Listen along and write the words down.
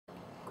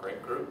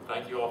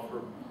thank you all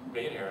for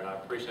being here, and I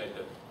appreciate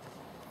the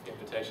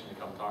invitation to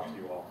come talk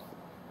to you all.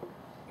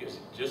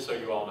 Just so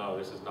you all know,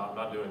 this is not, I'm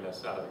not doing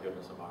this out of the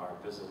goodness of my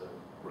heart. This is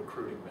a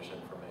recruiting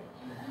mission for me.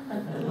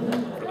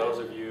 For those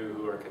of you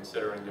who are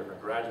considering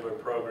different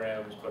graduate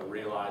programs, but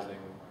realizing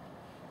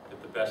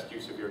that the best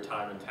use of your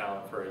time and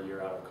talent for a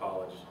year out of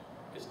college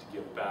is to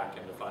give back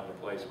and to find a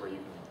place where you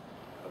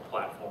can have a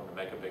platform to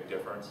make a big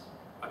difference,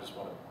 I just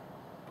want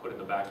to put in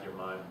the back of your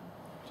mind,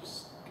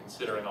 just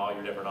considering all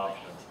your different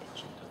options,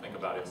 to think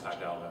about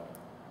Impact Alabama.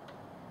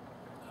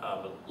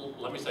 But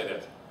let me say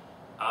this.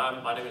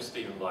 My name is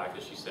Hugo Black,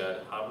 as she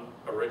said.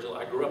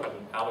 I grew up in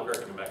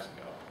Albuquerque, New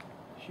Mexico.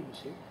 She was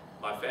here.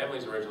 My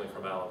family's originally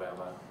from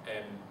Alabama,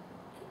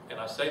 and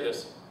I say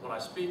this, when I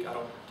speak, I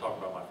don't talk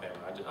about my family.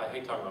 I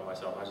hate talking about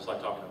myself. I just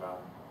like talking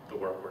about the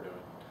work we're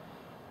doing.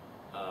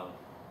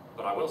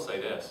 But I will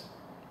say this.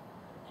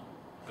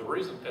 The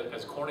reason,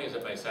 as corny as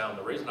it may sound,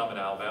 the reason I'm in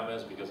Alabama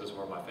is because this is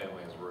where my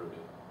family is rooted.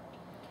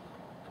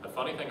 And the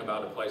funny thing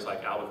about a place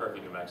like Albuquerque,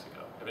 New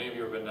Mexico, have any of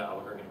you ever been to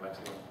Albuquerque, New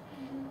Mexico?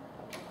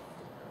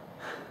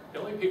 The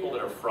only people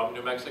that are from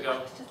New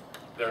Mexico,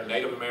 they're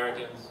Native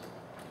Americans,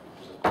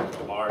 there's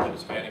a large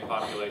Hispanic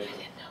population,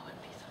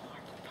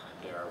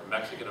 they're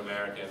Mexican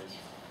Americans,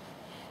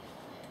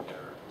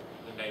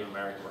 the Native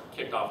Americans were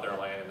kicked off their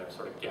land and they're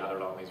sort of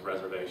gathered on these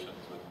reservations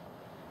with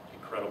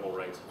incredible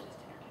rates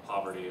of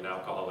poverty and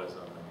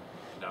alcoholism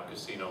and now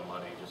casino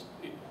money.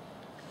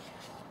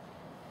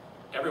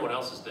 Everyone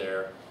else is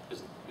there.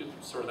 Is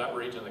sort of that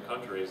region of the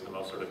country is the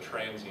most sort of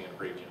transient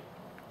region.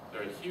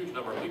 There are a huge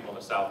number of people in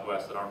the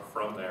Southwest that aren't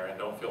from there and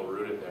don't feel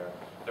rooted there.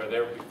 They're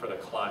there for the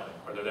climate,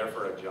 or they're there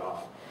for a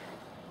job.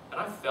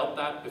 And I felt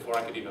that before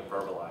I could even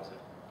verbalize it.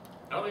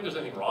 I don't think there's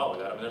anything wrong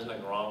with that. I mean, there's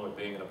nothing wrong with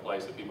being in a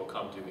place that people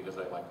come to because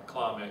they like the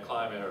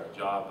climate or a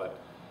job, but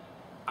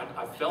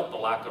I felt the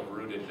lack of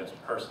rootedness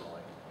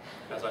personally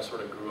as I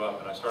sort of grew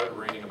up and I started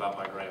reading about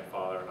my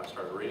grandfather and I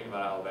started reading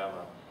about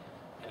Alabama,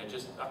 and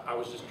I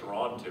was just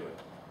drawn to it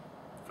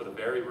for the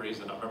very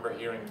reason. I remember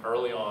hearing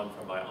early on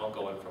from my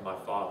uncle and from my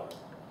father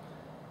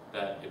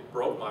that it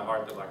broke my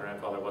heart that my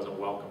grandfather wasn't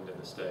welcomed in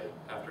the state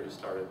after he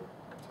started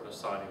sort of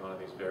signing one of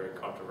these very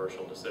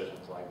controversial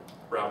decisions like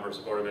Brown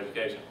versus Board of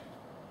Education.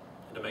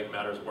 And to make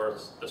matters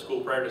worse, the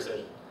school prayer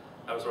decision.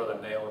 That was sort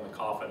of the nail in the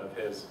coffin of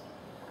his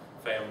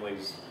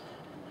family's,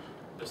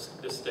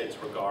 this state's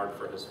regard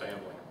for his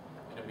family.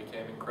 And it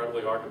became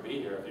incredibly hard to be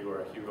here if you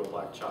were a Hugo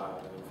Black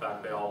child. And in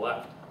fact, they all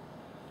left.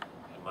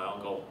 And my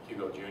uncle,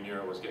 Hugo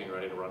Jr., was getting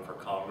ready to run for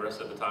Congress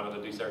at the time of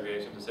the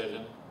desegregation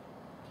decision,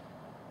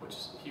 which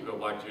Hugo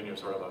Black Jr.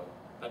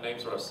 That name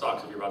sort of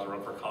sucks if you're about to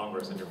run for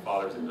Congress and your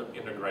father's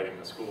integrating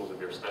the schools of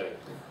your state.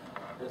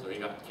 So he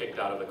got kicked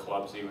out of the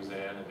clubs he was in,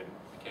 and it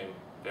became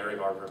very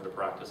hard for him to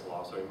practice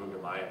law, so he moved to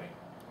Miami.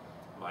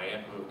 My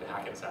aunt moved to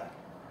Hackensack,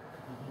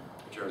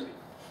 New Jersey.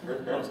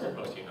 Most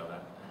of you know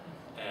that.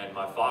 And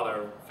my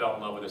father fell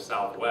in love with the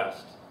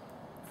Southwest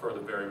for the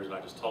very reason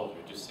I just told you.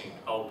 It just seemed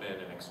open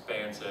and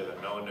expansive,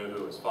 and no one knew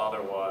who his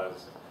father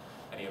was.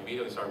 And he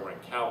immediately started wearing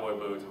cowboy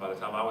boots, and by the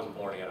time I was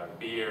born, he had a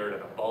beard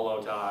and a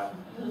bolo tie,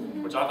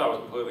 which I thought was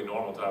completely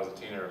normal until I was a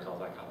teenager. So I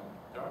was like,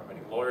 there aren't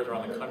many lawyers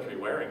around the country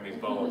wearing these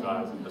bolo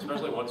ties,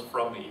 especially ones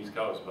from the East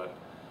Coast.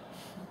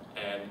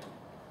 And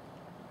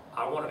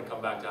I wanted to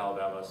come back to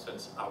Alabama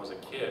since I was a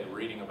kid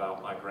reading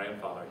about my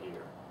grandfather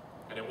here.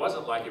 And it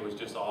wasn't like it was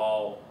just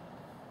all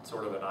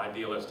sort of an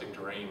idealistic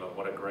dream of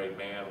what a great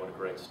man, what a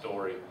great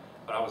story.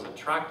 But I was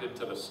attracted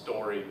to the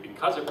story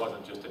because it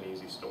wasn't just an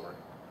easy story.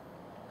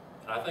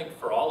 And I think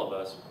for all of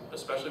us,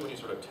 especially when you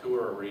sort of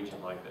tour a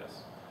region like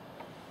this,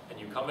 and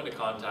you come into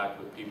contact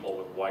with people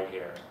with white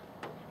hair,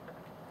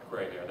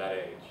 gray hair, that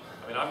age.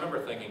 I mean, I remember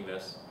thinking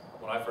this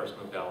when I first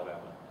moved to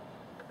Alabama.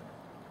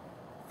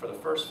 For the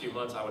first few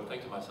months, I would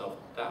think to myself,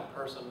 that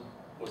person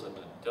was an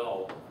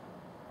adult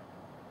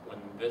when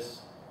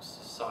this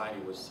society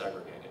was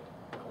segregated.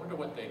 I wonder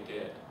what they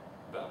did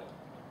about it.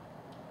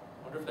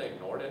 I wonder if they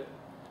ignored it.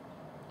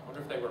 I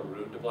wonder if they were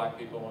rude to black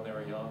people when they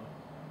were young.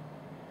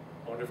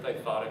 I wonder if they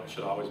thought it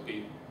should always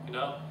be, you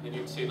know? Then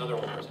you'd see another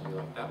old person and be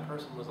like, that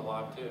person was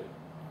alive too.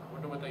 I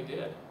wonder what they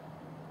did.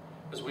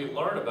 Because we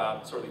learn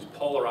about sort of these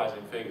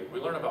polarizing figures. We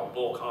learn about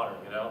Bull Connor,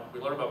 you know? We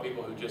learn about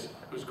people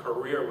whose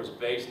career was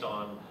based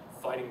on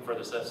fighting for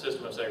the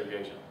system of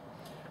segregation.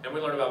 Then we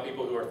learn about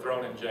people who are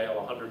thrown in jail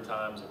 100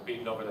 times and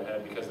beaten over the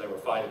head because they were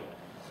fighting it.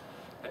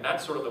 And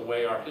that's sort of the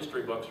way our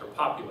history books are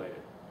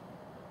populated.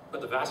 But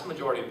the vast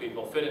majority of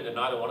people fit into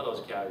neither one of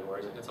those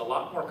categories, and it's a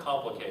lot more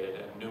complicated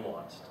and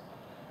nuanced,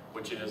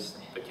 which is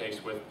the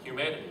case with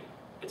humanity.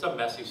 It's a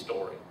messy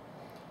story.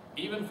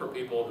 Even for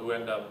people who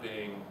end up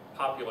being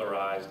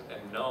popularized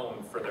and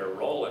known for their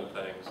role in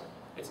things,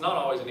 it's not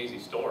always an easy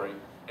story,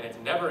 and it's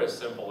never as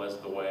simple as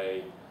the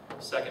way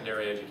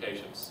secondary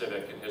education,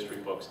 civic, and history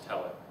books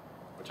tell it,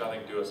 which I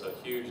think do us a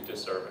huge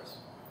disservice.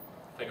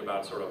 Think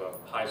about sort of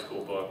a high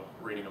school book,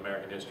 reading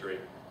American history.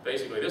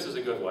 Basically, this is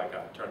a good white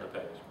guy, turn the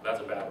page. That's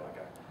a bad white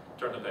guy,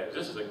 turn the page.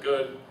 This is a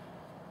good,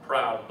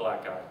 proud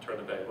black guy, turn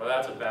the page. Well,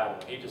 that's a bad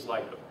one, he just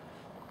liked them.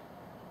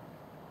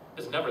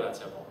 It's never that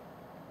simple.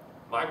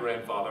 My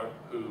grandfather,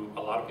 who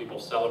a lot of people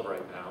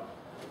celebrate now,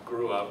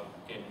 grew up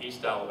in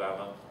East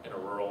Alabama in a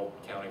rural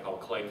county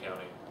called Clay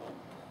County.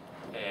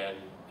 And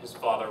his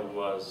father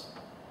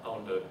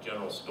owned a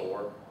general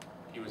store.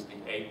 He was the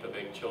 8th of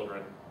 8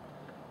 children,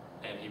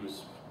 and he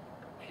was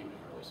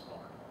really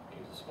smart. He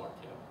was a smart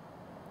kid.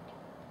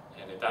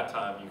 And at that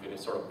time, you could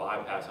sort of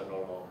bypass a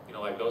normal,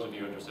 like those of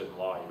you interested in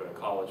law, you go to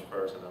college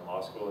first and then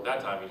law school. At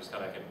that time, you just you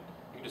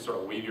can just sort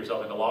of weave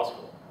yourself into law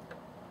school.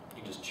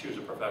 You can just choose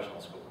a professional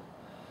school.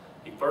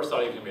 He first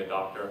thought he was going to be a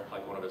doctor,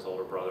 like one of his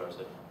older brothers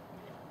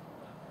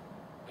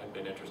had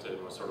been interested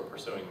and was sort of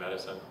pursuing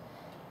medicine.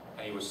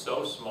 And he was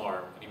so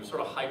smart, and he was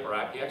sort of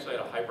hyperactive. He actually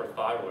had a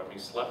hyperthyroid. He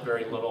slept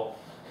very little.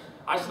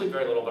 I sleep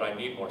very little, but I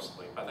need more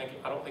sleep.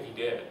 I don't think he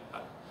did.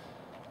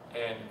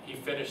 And he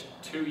finished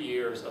 2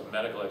 years of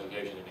medical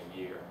education in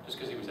a year, just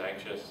because he was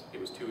anxious. It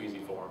was too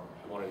easy for him.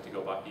 He wanted to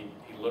go by. He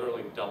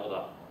literally doubled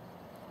up.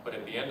 But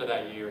at the end of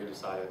that year, he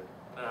decided,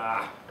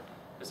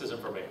 this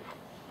isn't for me.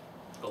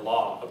 The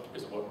law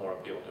is what more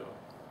appealed to him.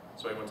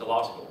 So he went to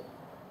law school,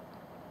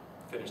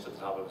 finished at the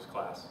top of his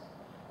class.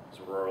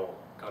 He was a rural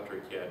country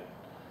kid.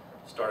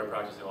 Started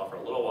practicing law for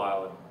a little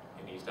while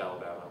in East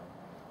Alabama,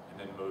 and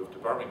then moved to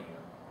Birmingham.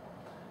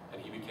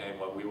 And he became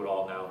what we would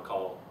all now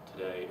call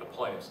today a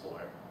plaintiff's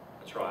lawyer,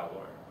 a trial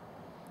lawyer.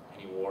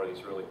 And he wore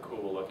these really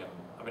cool looking,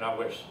 I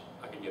wish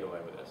I could get away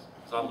with this,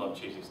 because I love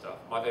cheesy stuff.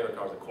 My favorite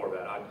car is a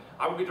Corvette.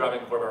 I would be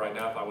driving a Corvette right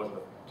now if I wasn't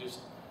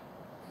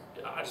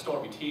I just don't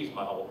want to be teased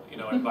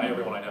by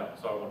everyone I know,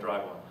 so I won't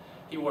drive one.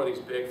 He wore these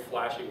big,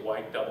 flashy,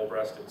 white,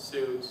 double-breasted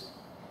suits.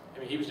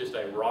 He was just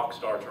a rock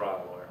star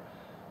trial lawyer.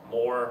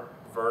 More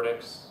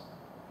verdicts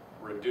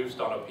reduced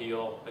on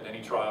appeal than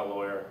any trial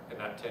lawyer in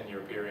that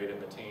 10-year period in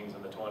the teens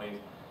and the 20s.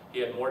 He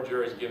had more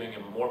juries giving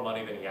him more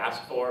money than he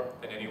asked for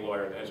than any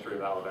lawyer in the history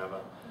of Alabama.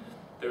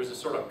 There's a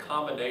sort of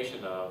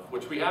combination of,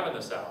 which we have in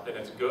the South, and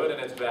it's good and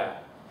it's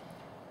bad,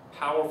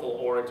 powerful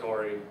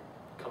oratory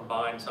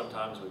combined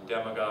sometimes with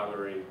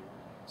demagoguery,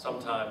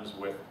 sometimes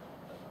with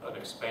an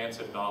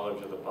expansive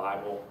knowledge of the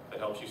Bible that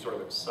helps you sort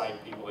of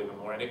excite people even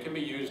more. And it can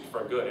be used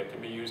for good. It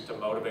can be used to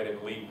motivate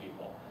and lead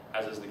people,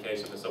 as is the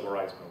case in the Civil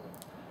Rights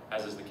Movement,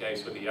 as is the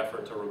case with the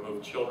effort to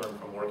remove children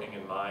from working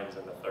in mines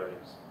in the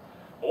 30s.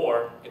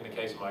 Or, in the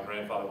case of my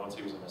grandfather, once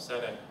he was in the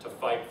Senate, to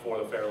fight for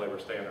the Fair Labor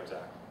Standards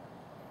Act.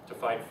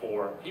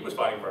 He was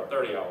fighting for a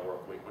 30-hour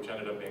work week, which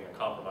ended up being a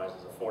compromise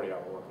as a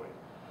 40-hour work week.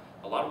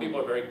 A lot of people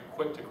are very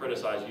quick to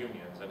criticize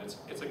unions, and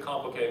it's a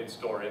complicated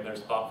story, and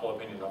there's thoughtful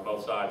opinions on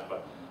both sides,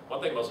 but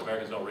one thing most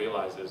Americans don't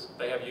realize is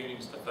they have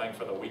unions to thank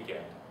for the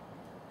weekend.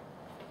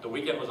 The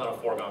weekend was not a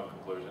foregone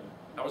conclusion.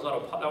 That was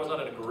not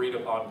an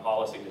agreed-upon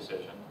policy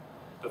decision.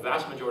 The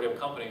vast majority of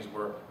companies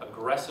were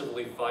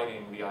aggressively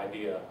fighting the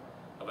idea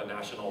of a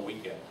national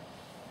weekend.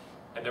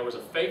 And there was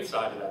a faith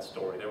side to that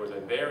story. There was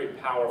a very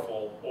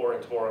powerful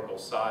oratorical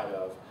side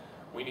of,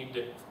 we need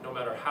to, no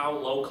matter how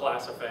low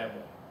class a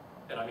family,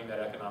 and I mean that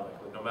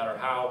economically, no matter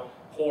how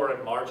poor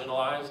and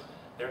marginalized,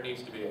 there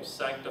needs to be a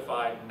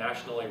sanctified,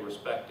 nationally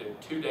respected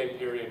 2-day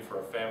period for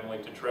a family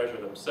to treasure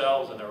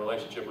themselves and their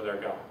relationship with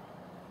their God.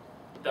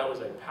 That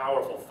was a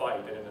powerful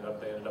fight that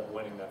they ended up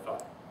winning that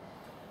fight.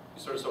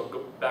 So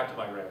go back to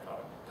my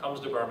grandfather. Comes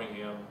to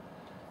Birmingham,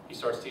 he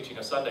starts teaching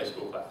a Sunday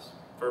school class,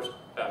 First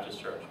Baptist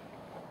Church.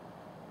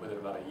 Within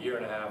about a year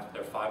and a half,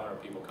 there are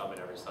 500 people coming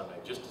every Sunday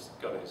just to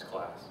go to his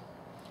class.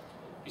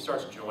 He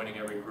starts joining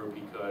every group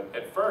he could,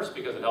 at first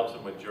because it helps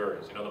him with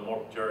juries. The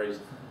more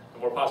juries, the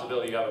more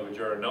possibility you have of a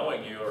juror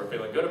knowing you or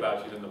feeling good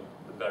about you, then the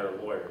better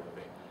lawyer you will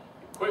be.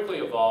 He quickly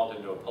evolved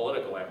into a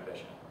political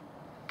ambition.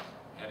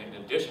 And in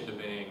addition to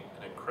being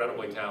an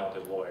incredibly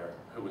talented lawyer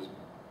who was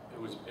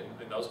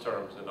in those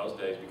terms, in those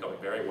days, becoming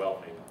very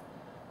wealthy,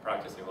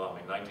 practicing law.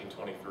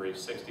 1923,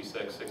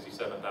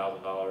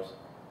 $67,000.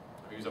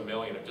 He was a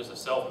millionaire, just a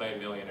self-made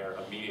millionaire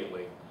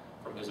immediately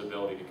from his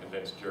ability to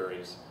convince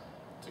juries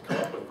to come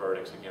up with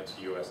verdicts against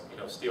U.S.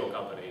 steel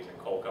companies and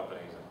coal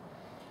companies.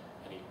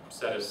 And he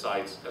set his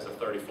sights as a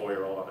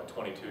 34-year-old on a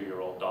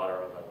 22-year-old daughter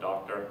of a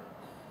doctor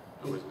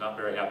who was not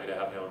very happy to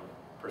have him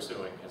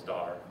pursuing his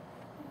daughter.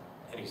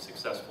 And he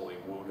successfully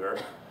wooed her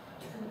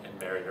and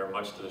married her,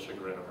 much to the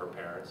chagrin of her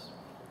parents,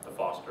 the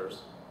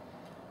Fosters.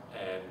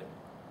 And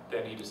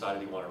then he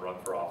decided he wanted to run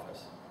for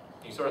office.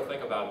 You sort of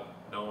think about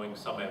knowing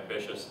some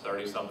ambitious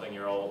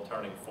 30-something-year-old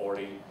turning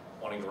 40,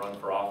 wanting to run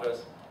for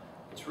office.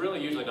 It's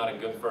really usually not a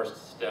good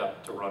first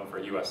step to run for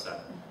U.S.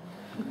 Senate.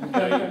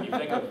 You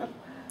think of,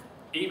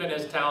 even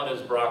as talented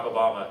as Barack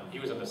Obama, he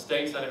was in the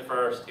state Senate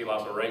first, he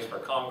lost a race for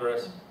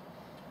Congress,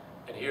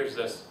 and here's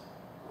this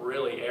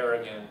really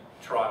arrogant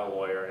trial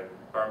lawyer in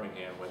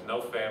Birmingham with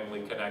no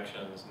family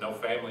connections, no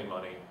family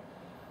money,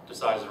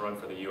 decides to run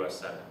for the U.S.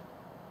 Senate.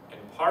 And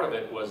part of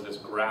it was this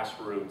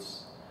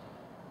grassroots,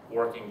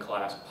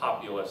 working-class,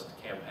 populist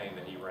campaign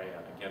that he ran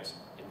against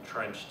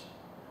entrenched,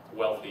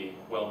 wealthy,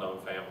 well-known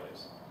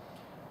families.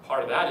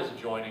 Part of that is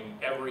joining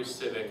every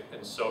civic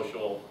and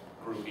social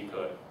group he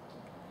could.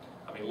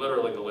 I mean,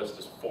 literally the list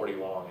is 40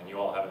 long, and you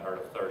all haven't heard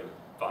of 35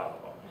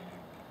 of them.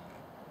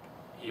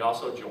 He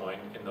also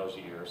joined, in those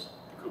years,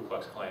 the Ku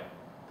Klux Klan.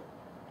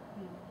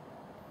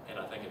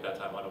 think at that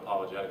time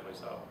unapologetically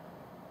so.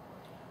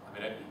 I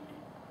mean,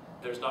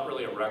 there's not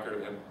really a record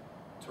of him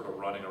sort of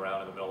running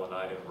around in the middle of the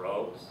night in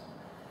robes.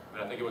 I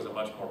mean, I think it was a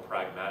much more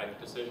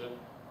pragmatic decision,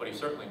 but he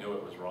certainly knew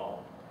it was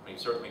wrong. I mean,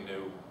 he certainly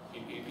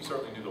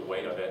knew the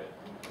weight of it.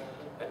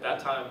 At that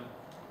time,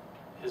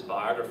 his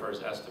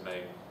biographers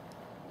estimate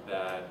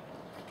that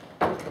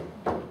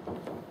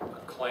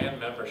a Klan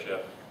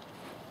membership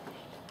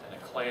and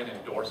a Klan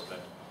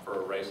endorsement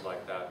for a race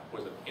like that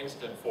was an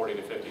instant 40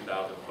 to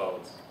 50,000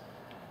 votes,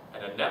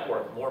 and a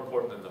network, more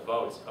important than the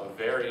votes, of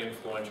very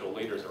influential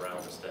leaders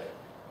around the state,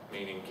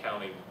 meaning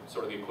county,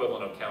 sort of the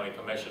equivalent of county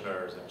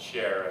commissioners and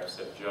sheriffs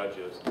and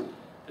judges,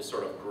 this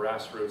sort of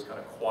grassroots kind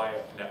of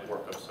quiet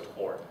network of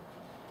support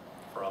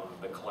from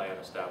the Klan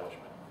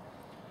establishment.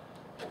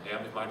 And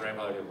damned if my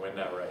grandfather didn't win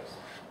that race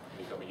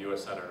and become a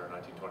U.S. Senator in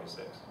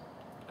 1926.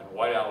 And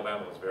white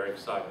Alabama was very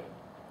excited,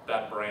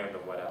 that brand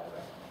of white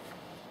Alabama.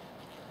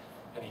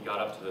 And he got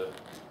up to the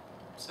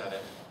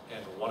Senate,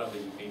 and one of the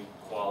unique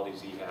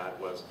qualities he had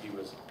was he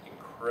was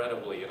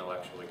incredibly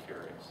intellectually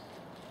curious.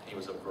 He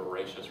was a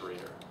voracious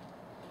reader.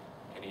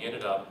 And he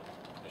ended up,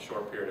 in a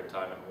short period of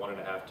time, in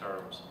 1.5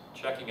 terms,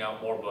 checking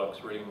out more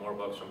books, reading more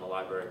books from the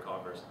Library of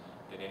Congress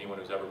than anyone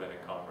who's ever been in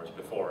Congress,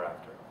 before or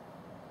after.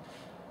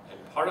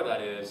 And part of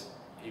that is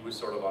he was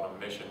sort of on a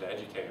mission to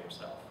educate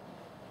himself.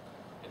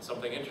 And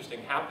something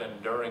interesting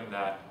happened during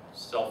that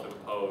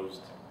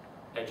self-imposed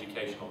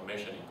educational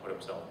mission he put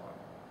himself on.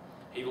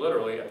 He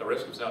literally, at the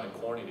risk of sounding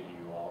corny to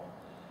you all,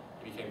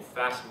 he became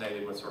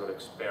fascinated with sort of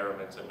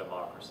experiments in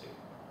democracy,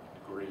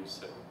 in Greece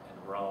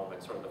and Rome,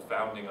 and sort of the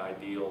founding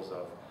ideals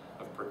of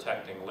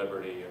protecting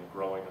liberty and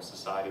growing a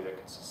society that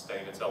can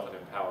sustain itself and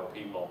empower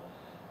people.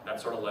 And that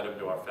sort of led him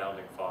to our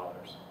founding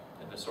fathers,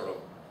 and this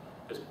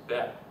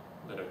bet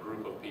that a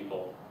group of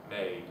people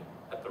made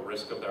at the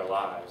risk of their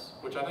lives,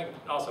 which I think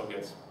also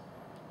gets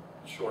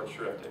short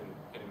shrift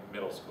in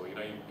middle school. You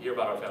know, you hear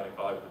about our founding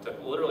fathers,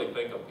 but to literally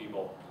think of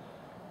people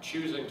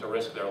choosing to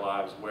risk their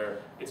lives where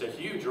it's a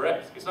huge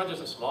risk. It's not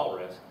just a small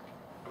risk.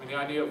 I mean, the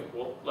idea of,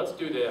 well, let's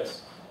do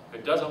this. If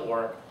it doesn't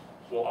work,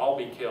 we'll all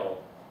be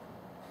killed.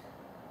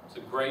 It's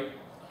a great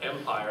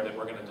empire that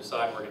we're going to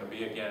decide we're going to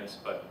be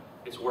against, but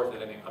it's worth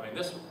it. I mean,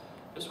 this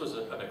was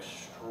an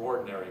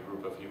extraordinary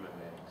group of human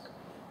beings.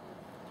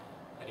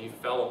 And he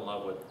fell in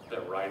love with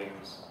their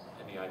writings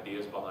and the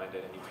ideas behind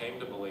it, and he came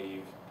to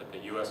believe that the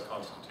U.S.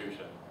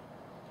 Constitution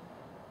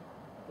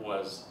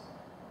was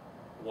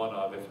one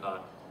of, if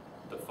not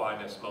the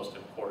finest, most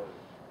important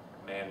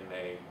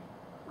man-made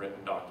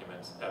written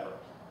documents ever.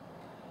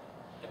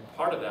 And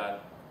part of that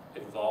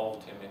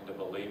evolved him into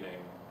believing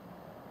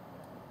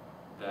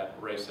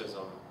that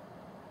racism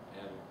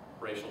and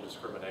racial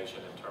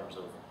discrimination in terms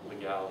of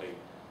legality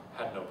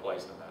had no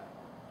place in that.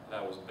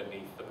 That was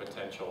beneath the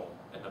potential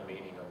and the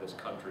meaning of this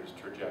country's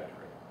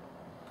trajectory.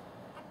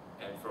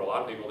 And for a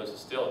lot of people, this is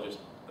still just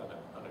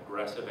an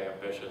aggressive,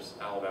 ambitious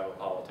Alabama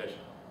politician.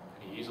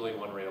 And he easily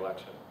won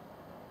re-election.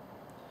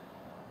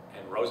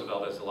 And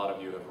Roosevelt, as a lot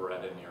of you have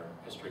read in your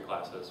history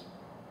classes,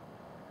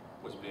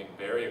 was being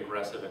very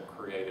aggressive and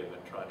creative in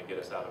trying to get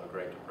us out of the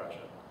Great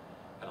Depression.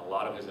 And a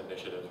lot of his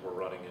initiatives were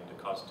running into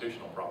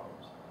constitutional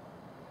problems.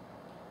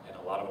 And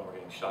a lot of them were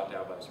getting shot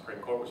down by the Supreme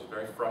Court, which is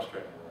very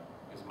frustrating to them,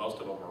 because most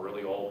of them were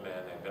really old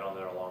men. They'd been on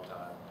there a long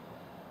time.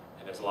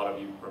 And as a lot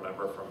of you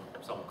remember from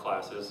some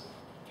classes,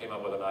 came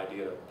up with an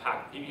idea to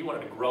pack, he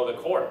wanted to grow the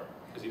court,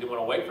 because he didn't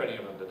want to wait for any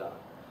of them to die.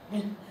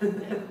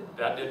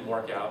 That didn't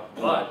work out,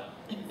 but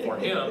for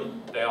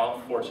him, they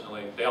all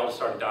just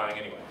started dying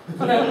anyway.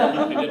 So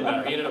it didn't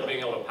matter. He ended up being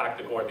able to pack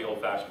the court the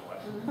old-fashioned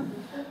way.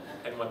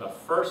 And when the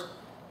first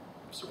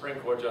Supreme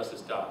Court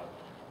justice died,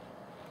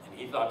 and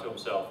he thought to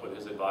himself with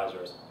his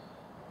advisors,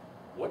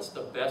 what's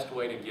the best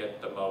way to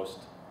get the most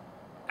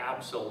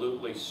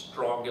absolutely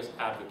strongest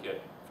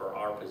advocate for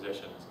our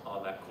positions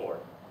on that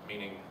court,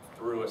 meaning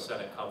through a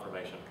Senate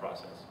confirmation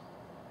process?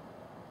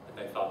 And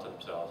they thought to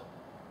themselves,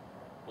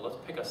 well, let's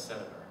pick a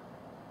senator.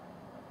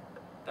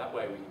 That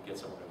way we can get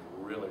someone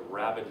who's really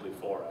rabidly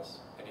for us,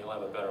 and he'll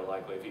have a better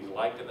likelihood. If he's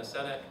liked in the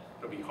Senate,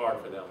 it'll be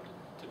hard for them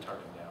to turn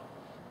him down.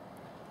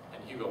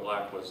 And Hugo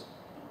Black was,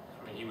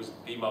 I mean, he was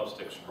the most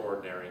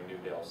extraordinary New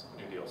Deal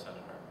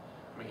senator.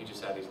 I mean, he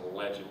just had these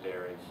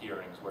legendary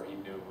hearings where he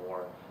knew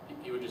more.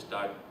 He would just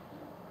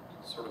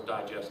sort of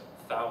digest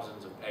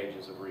thousands of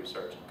pages of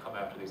research and come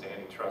after these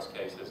antitrust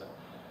cases, and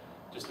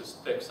just this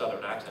thick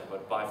Southern accent,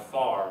 but by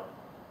far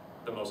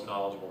the most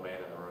knowledgeable man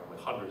in the room with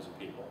hundreds of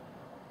people.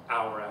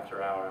 Hour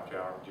after hour after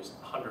hour,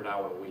 just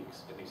 100-hour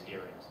weeks in these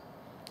hearings.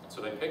 And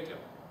so they picked him.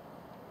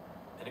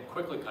 And it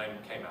quickly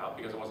came out,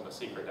 because it wasn't a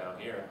secret down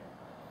here,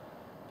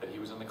 that he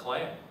was in the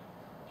Klan.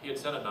 He had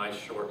sent a nice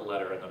short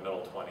letter in the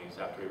middle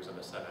 20s after he was in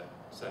the Senate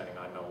saying,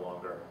 I'm no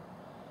longer,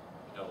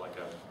 you know, like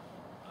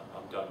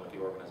I'm done with the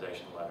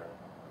organization letter.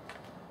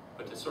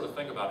 But to sort of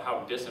think about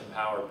how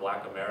disempowered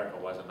Black America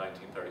was in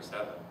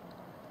 1937,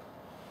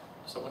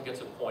 someone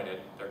gets appointed,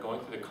 they're going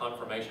through the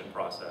confirmation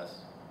process,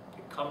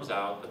 comes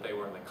out that they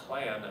were in the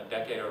Klan a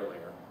decade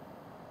earlier.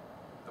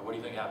 And what do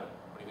you think happened?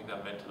 What do you think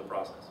that meant to the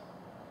process?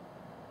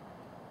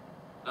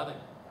 Nothing.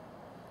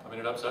 I I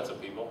mean, it upset some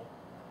people.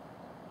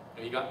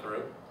 And he got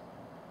through.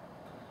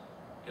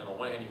 And on the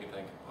one hand, you can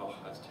think, oh,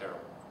 that's terrible.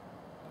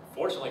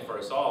 Fortunately for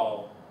us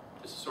all,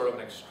 this is sort of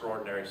an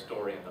extraordinary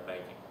story in the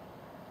making.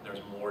 And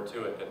there's more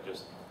to it than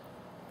just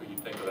who you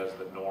think of as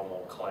the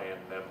normal Klan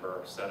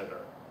member senator.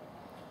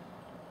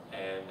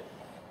 And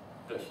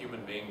the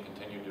human being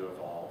continued to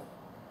evolve.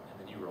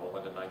 And then you roll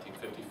into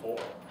 1954. You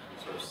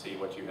sort of see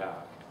what you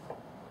have.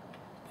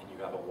 And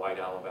you have a white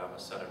Alabama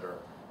senator,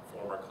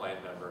 former Klan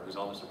member, who's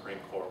on the Supreme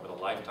Court with a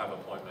lifetime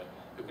appointment,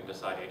 who can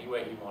decide any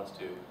way he wants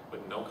to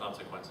with no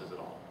consequences at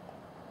all.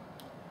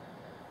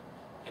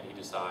 And he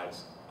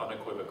decides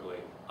unequivocally,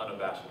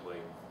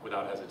 unabashedly,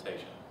 without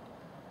hesitation,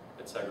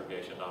 that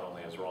segregation not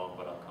only is wrong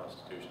but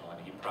unconstitutional,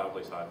 and he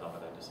proudly signs on to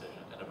that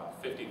decision. And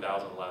about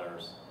 50,000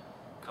 letters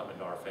come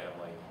into our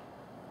family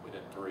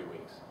within 3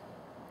 weeks.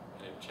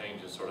 And it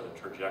changes sort of the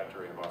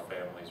trajectory of our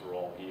family's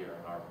role here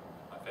and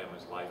my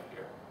family's life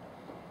here.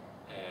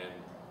 And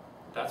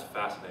that's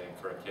fascinating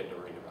for a kid to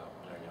read about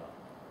when they're young.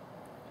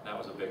 And that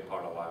was a big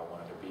part of why I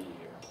wanted to be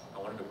here. I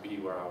wanted to be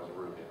where I was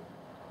rooted.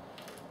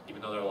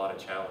 Even though there are a lot of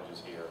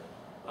challenges here,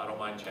 I don't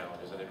mind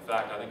challenges. And in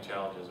fact, I think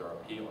challenges are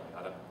appealing.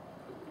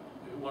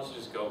 Who wants to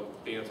just go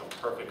be in some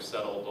perfect,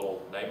 settled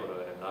little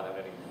neighborhood and not have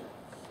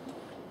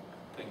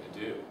anything to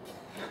do?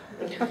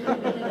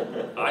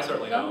 I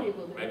certainly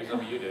don't. Maybe some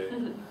of you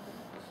do.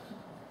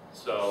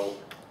 So,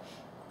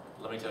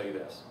 let me tell you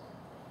this.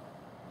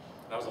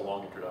 That was a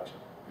long introduction.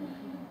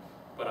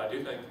 But I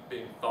do think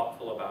being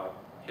thoughtful about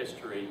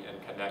history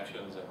and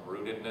connections and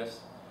rootedness,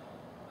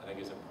 I think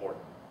is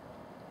important.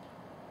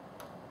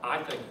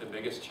 I think the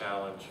biggest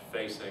challenge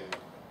facing,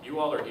 you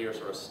all are here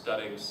sort of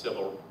studying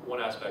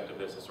one aspect of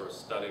this is sort of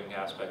studying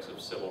aspects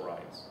of civil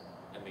rights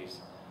and these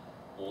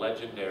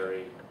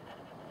legendary,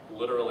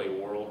 literally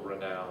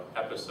world-renowned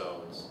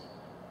episodes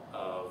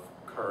of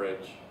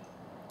courage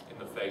in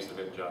the face of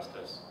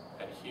injustice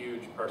at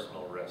huge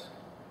personal risk.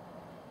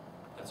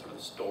 That's sort of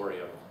the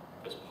story of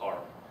this park,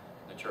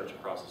 and the church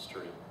across the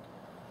street,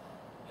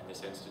 and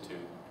this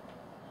institute,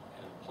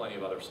 and plenty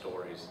of other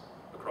stories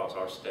across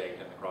our state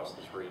and across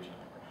this region.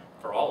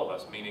 For all of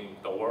us, meaning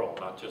the world,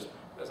 not just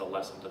as a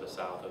lesson to the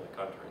south of the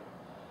country.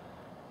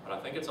 But I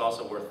think it's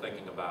also worth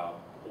thinking about,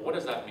 well, what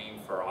does that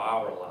mean for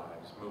our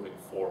lives moving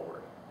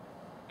forward?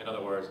 In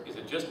other words, is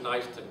it just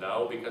nice to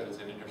know because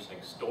it's an interesting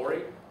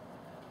story?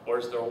 Or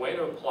is there a way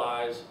that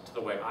applies to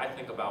the way I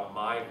think about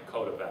my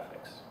code of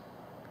ethics?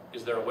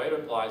 Is there a way that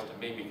applies to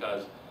me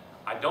because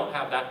I don't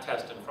have that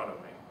test in front of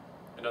me?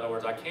 In other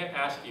words, I can't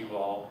ask you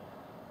all,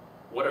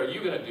 what are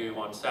you going to do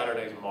on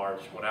Saturday's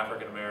march when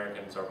African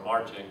Americans are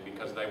marching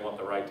because they want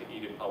the right to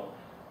eat in public?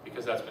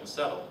 Because that's been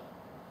settled.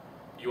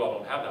 You all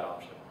don't have that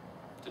option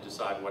to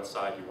decide what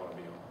side you want to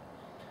be on.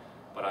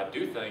 But I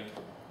do think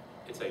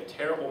it's a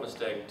terrible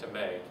mistake to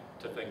make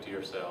to think to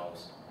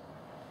yourselves,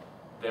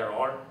 there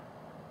aren't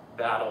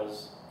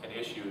battles and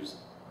issues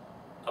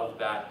of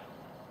that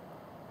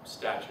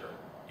stature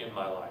in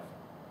my life.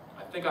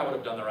 I think I would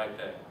have done the right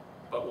thing,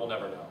 but we'll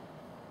never know.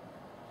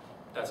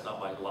 That's not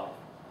my love.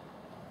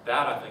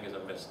 That, I think,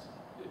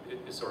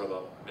 is sort of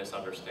a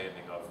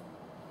misunderstanding of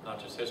not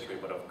just history,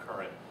 but of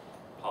current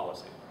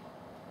policy.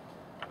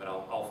 I mean,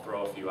 I'll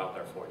throw a few out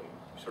there for you.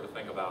 Sort of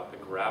think about the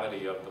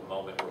gravity of the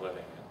moment we're living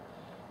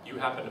in. You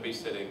happen to be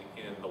sitting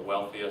in the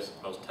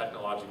wealthiest, most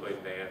technologically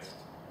advanced,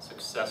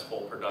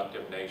 successful,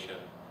 productive nation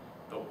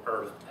the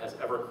earth has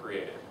ever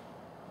created.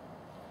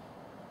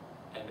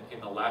 And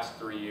in the last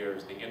 3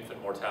 years, the infant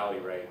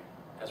mortality rate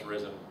has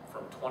risen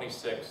from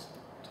 26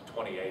 to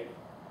 28.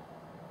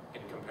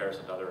 In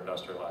comparison to other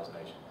industrialized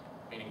nations.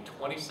 Meaning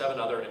 27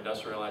 other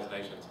industrialized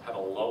nations have a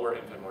lower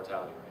infant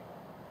mortality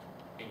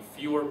rate. Meaning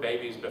fewer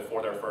babies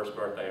before their first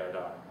birthday are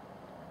dying.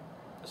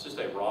 It's just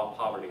a raw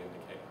poverty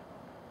indicator.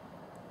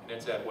 And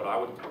it's at what I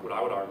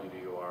would argue to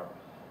you are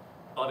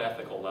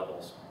unethical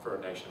levels for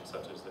a nation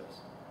such as this.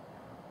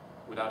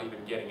 Without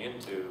even getting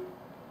into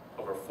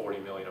over 40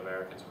 million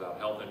Americans without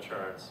health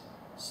insurance,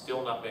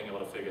 still not being able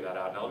to figure that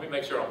out. Now let me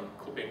make sure I'm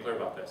being clear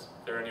about this.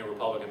 If there are any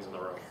Republicans in the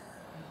room.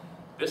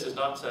 This is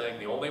not saying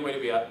the only way to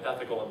be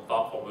ethical and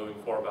thoughtful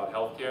moving forward about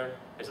healthcare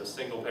is a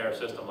single-payer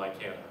system like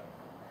Canada.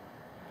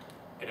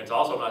 And it's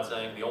also not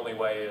saying the only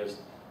way is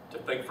to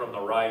think from the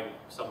right,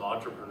 some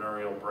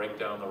entrepreneurial break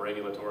down the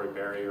regulatory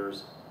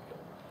barriers.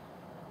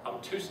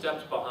 I'm 2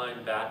 steps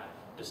behind that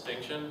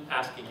distinction,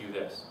 asking you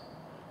this.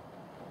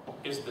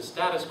 Is the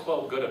status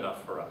quo good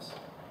enough for us?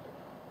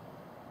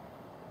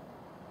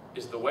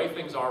 Is the way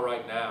things are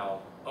right now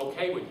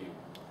okay with you,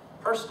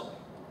 personally?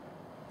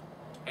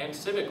 And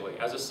civically,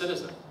 as a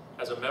citizen,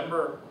 as a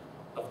member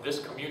of this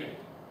community,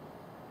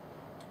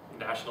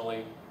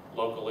 nationally,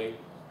 locally,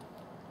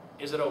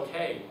 is it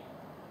okay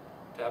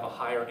to have a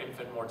higher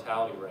infant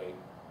mortality rate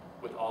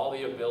with all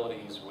the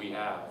abilities we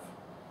have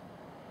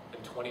in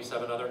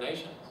 27 other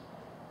nations?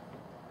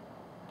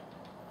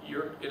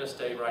 You're in a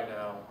state right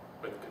now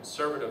with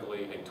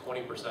conservatively a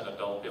 20%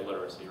 adult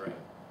illiteracy rate.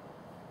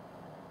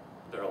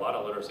 There are a lot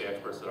of literacy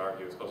experts that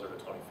argue it's closer to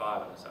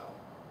 25 in the South.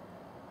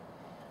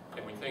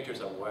 And when you think to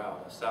yourself,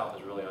 wow, the South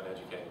is really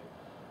uneducated.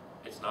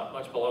 It's not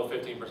much below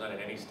 15% in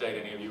any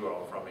state any of you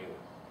are from either.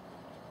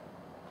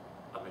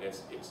 I mean,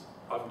 it's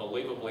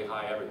unbelievably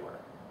high everywhere.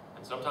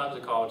 And sometimes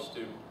a college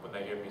student, when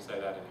they hear me say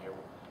that in here,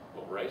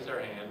 will raise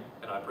their hand,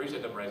 and I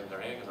appreciate them raising their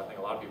hand because I think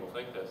a lot of people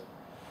think this,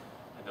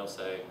 and they'll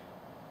say,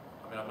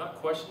 I mean, I'm not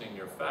questioning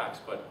your facts,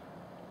 but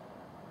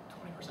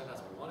 20%,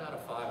 that's 1 out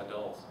of 5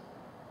 adults.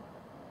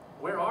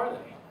 Where are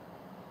they?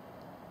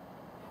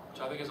 Which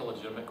I think is a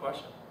legitimate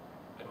question.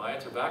 And my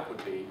answer back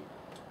would be,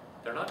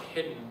 they're not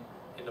hidden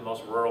in the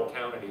most rural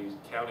counties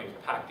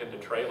packed into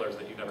trailers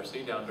that you never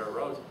see down dirt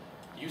roads.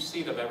 You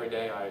see them every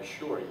day, I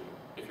assure you,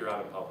 if you're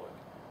out in public.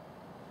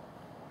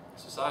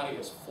 Society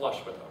is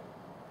flush with them.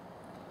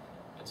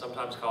 And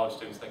sometimes college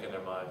students think in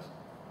their minds,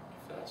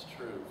 if that's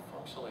true,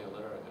 functionally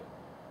illiterate,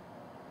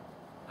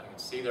 I can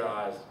see their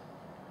eyes,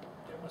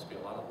 there must be a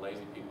lot of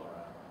lazy people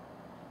around.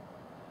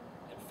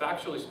 And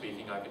factually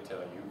speaking, I can tell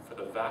you, for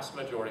the vast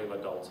majority of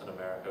adults in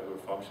America who are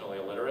functionally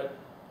illiterate,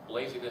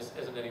 laziness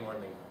isn't anywhere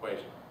in the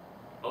equation.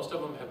 Most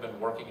of them have been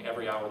working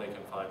every hour they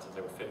can find since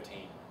they were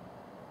 15.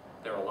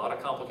 There are a lot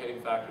of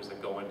complicating factors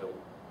that go into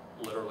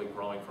literally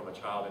growing from a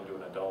child into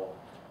an adult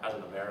as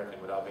an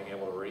American without being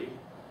able to read,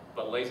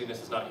 but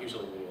laziness is not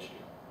usually the issue.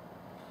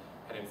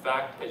 And in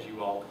fact, as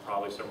you all could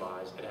probably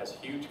surmise, it has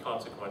huge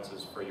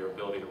consequences for your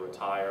ability to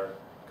retire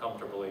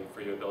comfortably,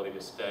 for your ability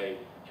to stay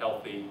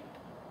healthy.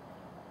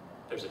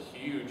 There's a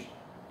huge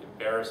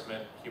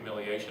embarrassment,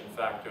 humiliation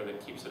factor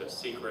that keeps it a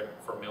secret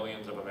for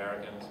millions of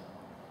Americans,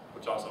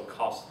 which also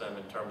costs them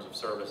in terms of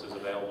services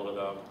available to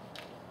them.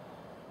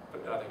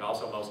 But I think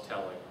also most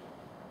telling,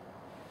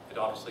 it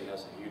obviously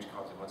has a huge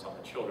consequence on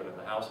the children in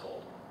the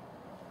household.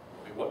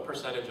 I mean, what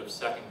percentage of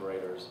second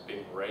graders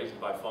being raised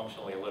by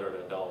functionally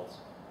illiterate adults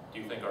do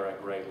you think are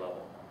at grade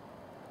level?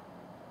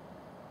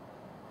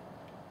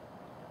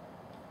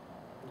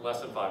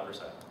 Less than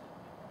 5%.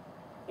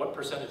 What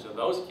percentage of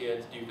those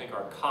kids do you think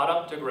are caught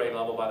up to grade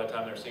level by the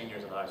time they're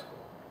seniors in high school?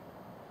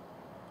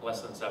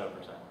 Less than 7%.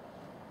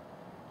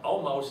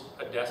 Almost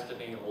a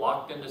destiny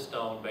locked into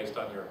stone based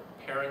on your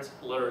parents'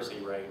 literacy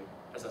rate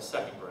as a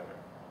second grader.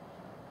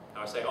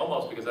 Now I say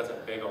almost because that's a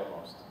big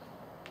almost.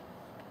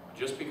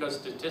 Just because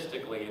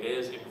statistically it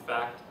is in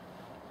fact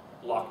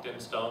locked in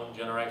stone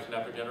generation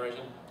after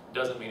generation,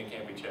 doesn't mean it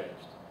can't be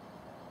changed.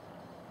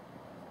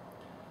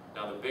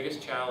 Now the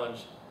biggest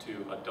challenge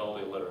to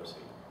adult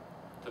illiteracy,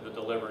 to the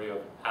delivery of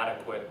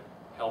adequate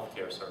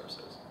healthcare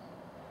services,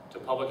 to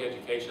public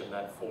education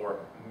that for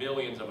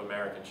millions of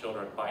American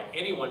children, by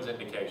anyone's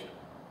indication,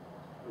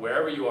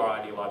 wherever you are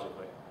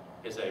ideologically,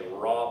 is a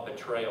raw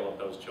betrayal of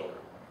those children.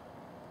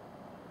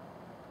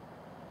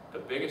 The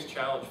biggest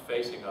challenge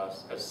facing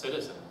us as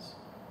citizens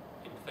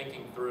in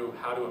thinking through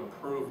how to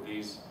improve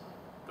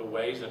the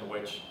ways in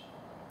which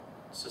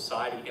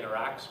society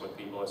interacts with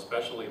people,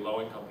 especially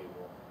low-income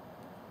people,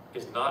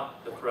 is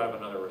not the threat of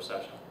another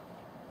recession.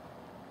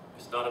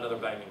 It's not another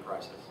banking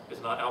crisis.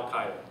 It's not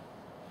Al-Qaeda.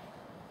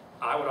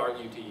 I would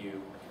argue to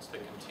you it's the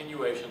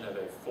continuation of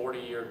a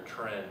 40-year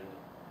trend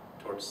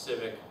towards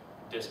civic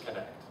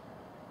disconnect,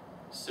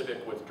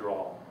 civic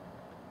withdrawal.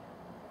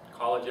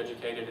 College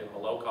educated and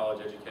below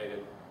college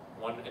educated,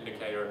 one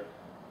indicator,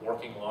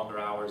 working longer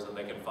hours than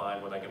they can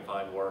find when they can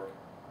find work.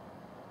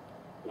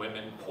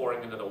 Women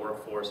pouring into the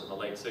workforce in the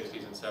late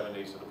 60s and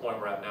 70s to the point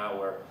we're at now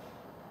where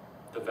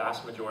the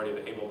vast majority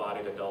of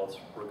able-bodied adults,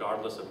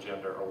 regardless of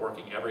gender, are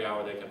working every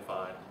hour they can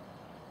find.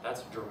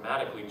 That's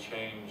dramatically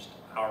changed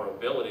our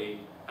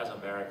ability as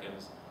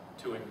Americans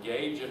to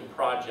engage in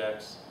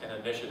projects and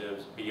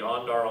initiatives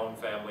beyond our own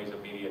family's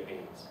immediate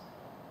needs.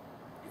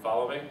 You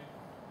follow me?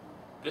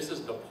 This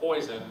is the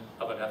poison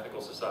of an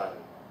ethical society.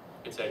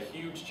 It's a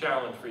huge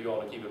challenge for you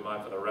all to keep in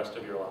mind for the rest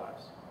of your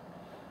lives.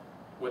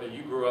 Whether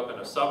you grew up in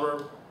a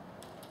suburb,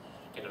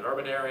 in an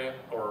urban area,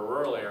 or a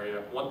rural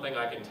area, one thing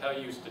I can tell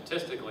you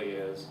statistically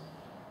is,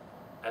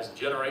 as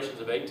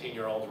generations of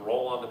 18-year-olds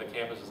roll onto the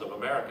campuses of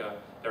America,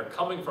 they're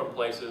coming from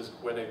places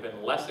where they've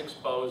been less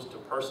exposed to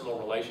personal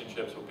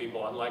relationships with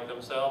people unlike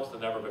themselves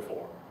than ever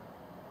before.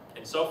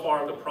 And so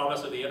far, the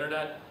promise of the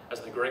internet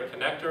as the great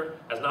connector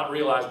has not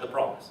realized the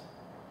promise.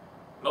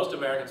 Most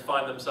Americans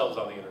find themselves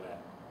on the internet.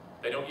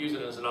 They don't use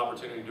it as an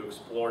opportunity to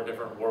explore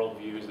different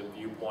worldviews and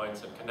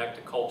viewpoints and connect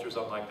to cultures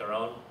unlike their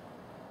own.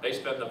 They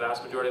spend the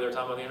vast majority of their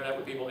time on the internet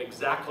with people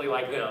exactly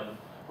like them,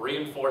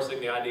 reinforcing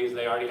the ideas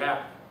they already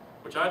have,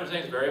 which I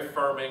understand is very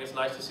affirming. It's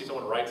nice to see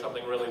someone write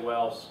something really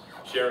well,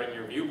 sharing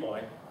your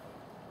viewpoint,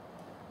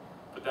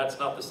 but that's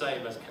not the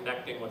same as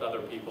connecting with other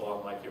people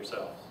unlike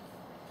yourselves.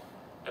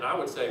 And I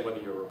would say whether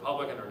you're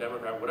Republican or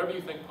Democrat, whatever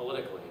you think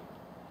politically,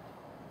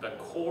 the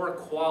core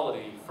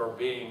quality for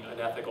being an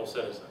ethical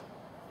citizen,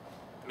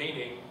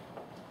 meaning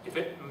if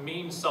it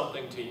means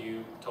something to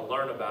you to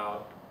learn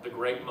about the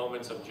great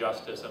moments of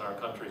justice in our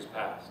country's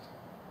past,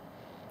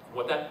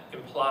 what that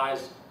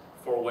implies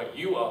for what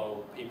you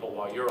owe people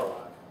while you're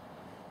alive,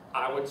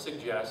 I would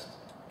suggest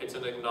it's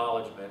an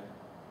acknowledgement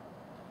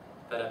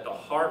that at the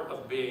heart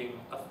of being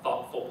a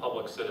thoughtful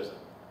public citizen,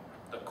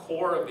 the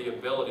core of the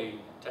ability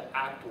to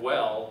act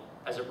well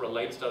as it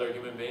relates to other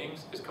human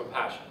beings is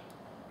compassion.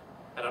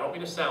 And I don't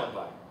mean a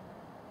soundbite.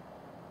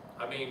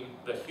 I mean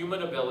the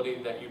human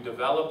ability that you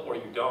develop or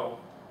you don't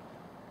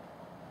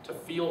to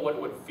feel what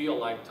it would feel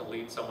like to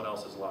lead someone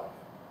else's life.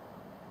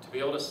 To be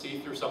able to see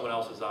through someone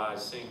else's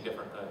eyes, seeing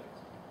different things.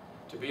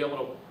 To be able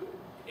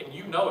to, and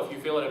you know if you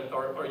feel it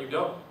or you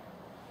don't,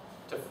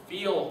 to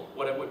feel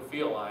what it would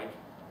feel like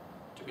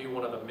to be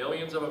one of the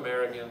millions of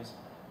Americans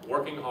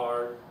working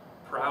hard,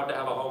 proud to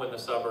have a home in the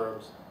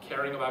suburbs,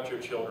 caring about your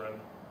children,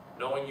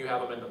 knowing you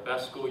have them in the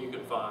best school you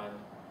can find,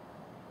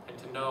 and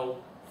to know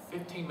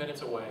 15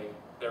 minutes away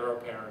there are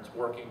parents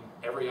working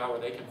every hour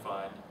they can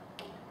find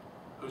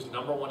whose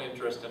number one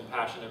interest and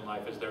passion in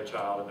life is their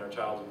child and their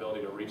child's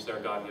ability to reach their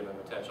God-given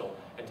potential,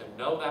 and to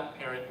know that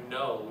parent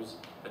knows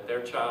that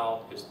their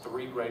child is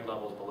 3 grade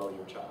levels below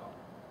your child,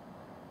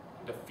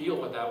 and to feel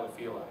what that would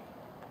feel like.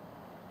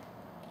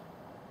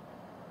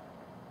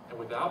 And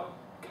without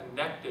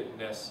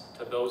connectedness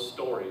to those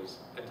stories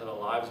and to the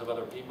lives of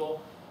other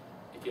people,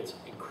 it gets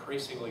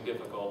increasingly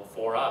difficult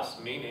for us,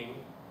 meaning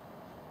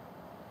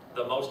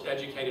the most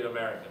educated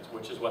Americans,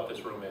 which is what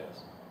this room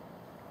is,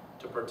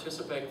 to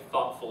participate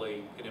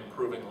thoughtfully in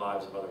improving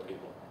lives of other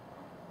people.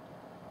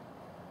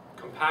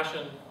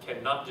 Compassion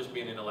cannot just be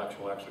an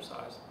intellectual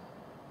exercise.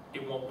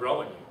 It won't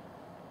grow in you.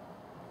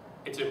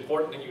 It's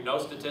important that you know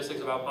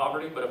statistics about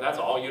poverty, but if that's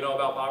all you know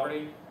about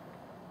poverty,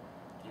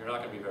 you're not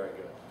going to be very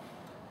good.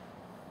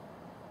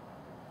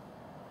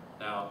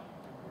 Now,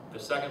 the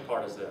second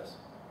part is this.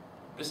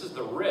 This is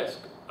the risk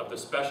of the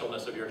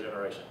specialness of your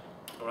generation.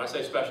 When I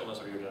say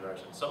specialness of your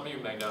generation, some of you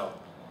may know,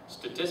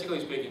 statistically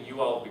speaking,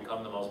 you all have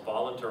become the most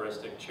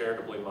voluntaristic,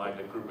 charitably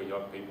minded group of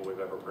young people we've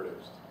ever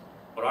produced.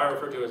 What I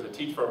refer to as the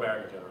Teach for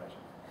America generation.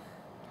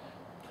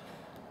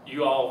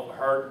 You all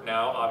heard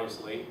now,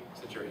 obviously,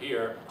 since you're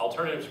here,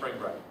 alternative spring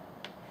break.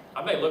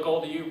 I may look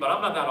old to you, but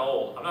I'm not that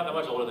old. I'm not that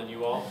much older than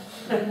you all.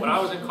 When I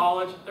was in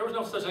college, there was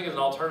no such thing as an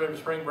alternative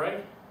spring break.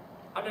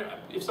 I mean,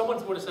 if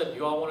someone would have said, do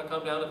you all want to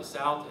come down to the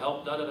South to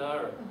help da-da-da,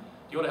 or do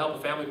you want to help a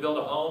family build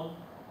a home?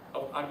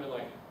 I'd be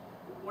like,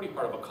 what are you,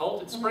 part of a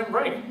cult? It's spring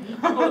break.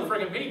 I'm going to the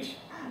friggin' beach.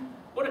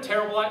 What a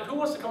terrible idea. Who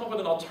wants to come up with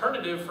an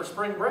alternative for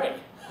spring break?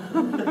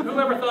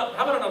 Whoever thought,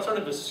 how about an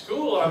alternative to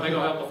school? I may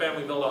go help a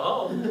family build a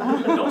home.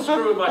 Don't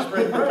screw with my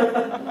spring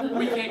break.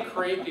 We can't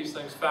create these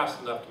things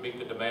fast enough to meet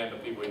the demand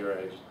of people your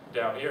age,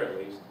 down here at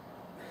least.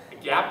 A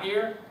gap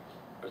year?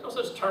 There's no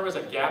such term as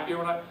a gap year.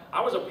 When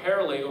I was a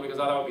paralegal because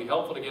I thought it would be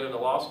helpful to get into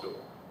law school.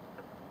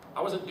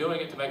 I wasn't doing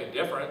it to make a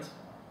difference.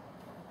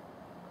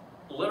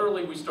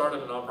 Literally, we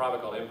started a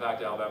nonprofit called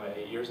Impact Alabama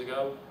 8 years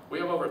ago. We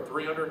have over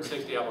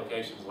 360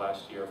 applications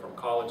last year from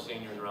college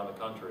seniors around the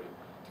country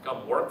to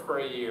come work for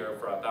a year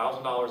for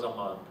 $1,000 a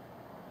month.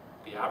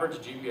 The average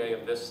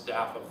GPA of this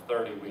staff of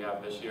 30 we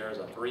have this year is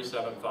a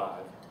 3.75.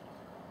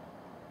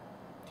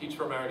 Teach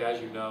for America, as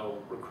you know,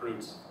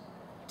 recruits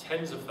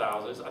tens of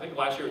thousands. I think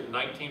last year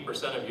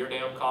 19% of your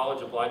damn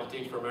college applied to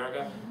Teach for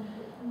America.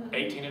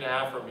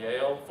 18.5 from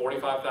Yale,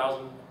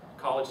 45,000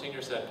 college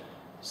seniors said,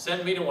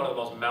 send me to one of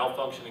the most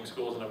malfunctioning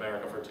schools in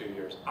America for 2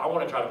 years. I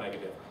want to try to make a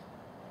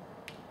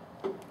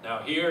difference.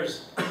 Now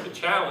here's the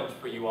challenge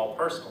for you all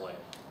personally.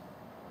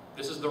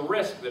 This is the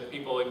risk that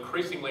people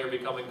increasingly are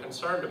becoming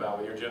concerned about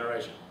with your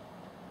generation.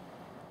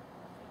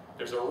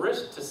 There's a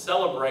risk to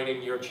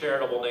celebrating your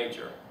charitable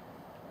nature.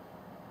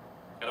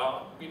 And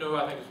you know who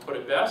I think has put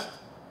it best?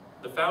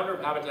 The founder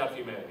of Habitat for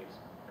Humanity.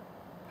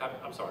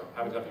 I'm sorry,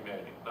 Habitat for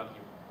Humanity, not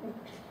human.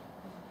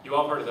 You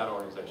all heard of that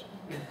organization,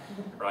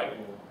 right?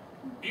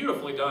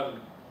 Beautifully done,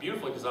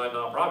 beautifully designed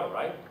nonprofit,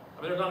 right?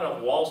 I mean, there's not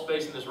enough wall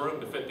space in this room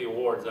to fit the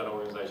awards that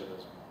organization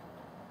is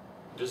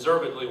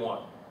deservedly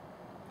won.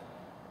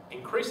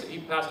 He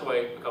passed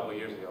away a couple of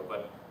years ago,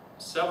 but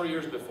several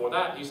years before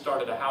that, he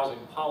started a housing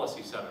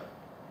policy center.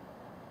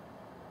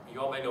 You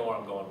all may know where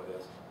I'm going with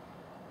this.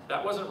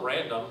 That wasn't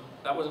random.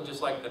 That wasn't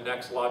just like the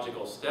next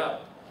logical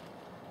step.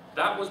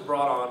 That was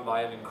brought on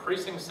by an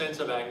increasing sense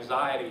of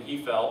anxiety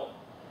he felt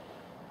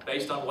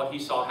based on what he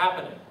saw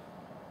happening.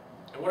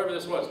 And whatever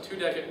this was, 2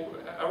 decades,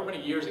 however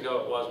many years ago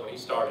it was when he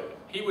started it,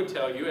 he would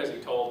tell you, as he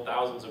told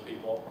thousands of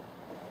people,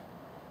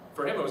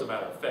 for him it was a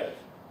matter of faith.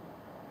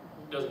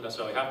 It doesn't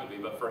necessarily have to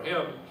be, but for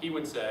him, he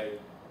would say,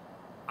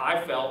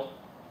 I felt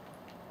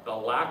the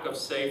lack of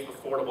safe,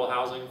 affordable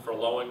housing for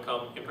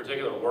low-income, in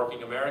particular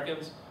working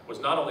Americans, was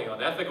not only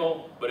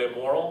unethical, but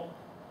immoral,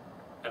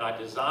 and I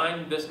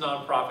designed this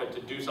nonprofit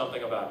to do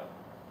something about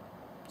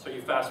it. So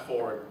you fast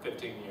forward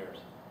 15 years.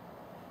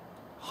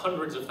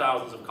 Hundreds of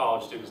thousands of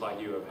college students like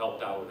you have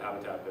helped out with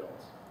Habitat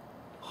builds.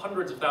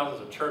 Hundreds of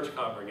thousands of church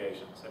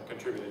congregations have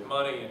contributed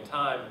money and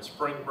time and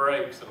spring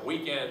breaks and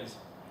weekends.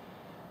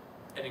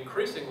 And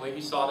increasingly, he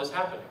saw this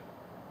happening.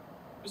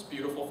 This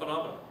beautiful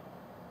phenomenon.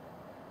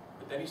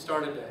 But then he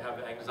started to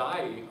have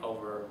anxiety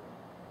over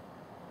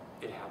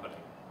it happening.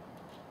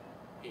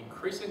 He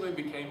increasingly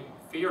became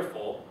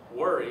fearful,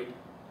 worried,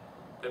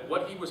 that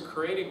what he was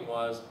creating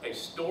was a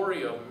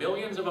story of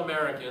millions of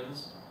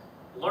Americans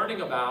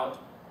learning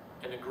about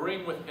and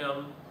agreeing with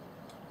him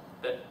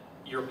that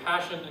your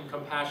passion and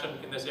compassion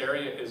in this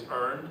area is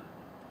earned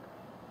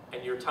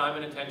and your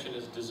time and attention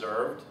is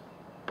deserved,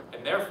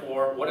 and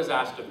therefore, what is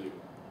asked of you?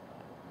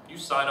 You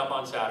sign up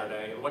on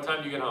Saturday, and what time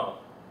do you get home?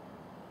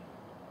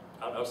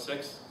 I don't know,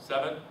 6,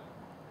 7,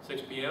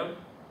 6 p.m.?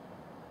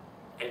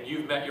 And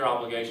you've met your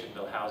obligation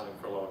to housing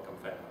for low-income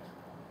families.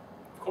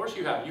 Of course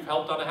you have. You've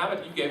helped on a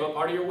habit. You gave up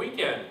part of your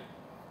weekend.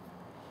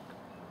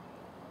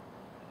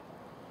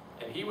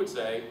 And he would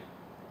say,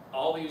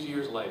 all these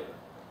years later,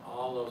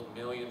 all those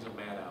millions of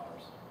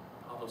man-hours,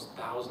 all those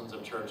thousands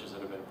of churches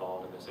that have been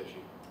involved in this issue,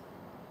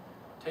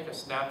 take a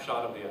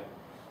snapshot of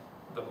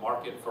the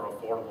market for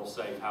affordable,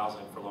 safe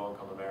housing for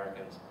low-income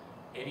Americans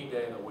any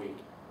day of the week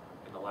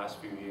in the last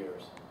few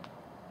years.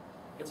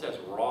 It's as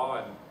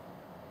raw and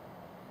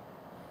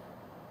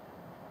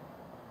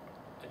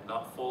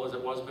not full as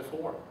it was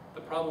before.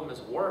 The problem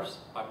is worse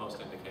by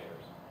most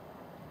indicators.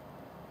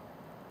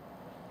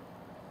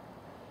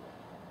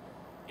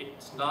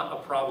 It's not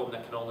a problem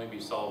that can only be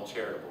solved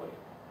charitably.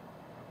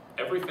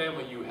 Every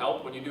family you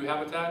help when you do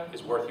Habitat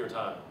is worth your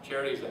time.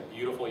 Charity is a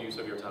beautiful use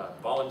of your time.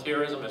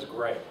 Volunteerism is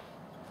great.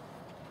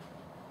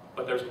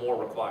 But there's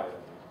more required.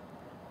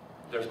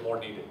 There's more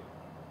needed.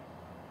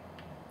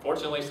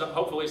 Fortunately,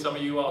 hopefully some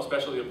of you all,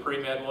 especially the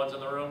pre-med ones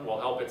in the room, will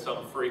help at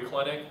some free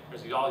clinic.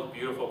 There's all these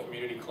beautiful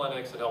community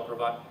clinics that help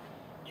provide.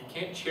 You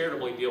can't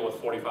charitably deal with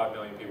 45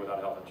 million people without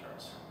health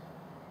insurance.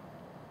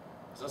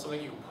 It's not something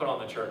you can put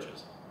on the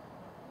churches.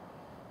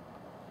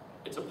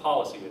 It's a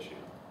policy issue.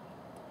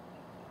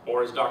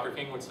 Or as Dr.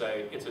 King would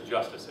say, it's a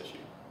justice issue.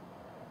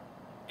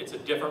 It's a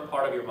different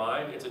part of your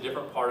mind. It's a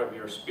different part of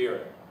your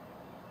spirit.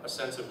 A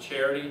sense of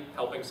charity,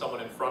 helping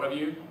someone in front of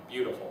you,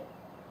 beautiful.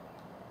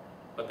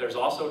 But there's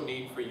also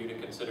need for you to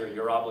consider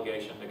your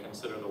obligation to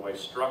consider the way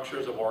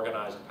structures of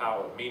organized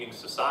power, meaning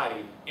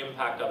society,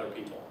 impact other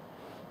people,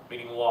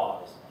 meaning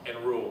laws and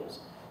rules,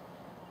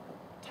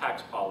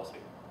 tax policy,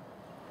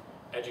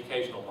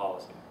 educational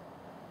policy,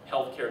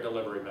 healthcare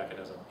delivery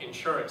mechanism,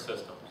 insurance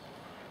systems.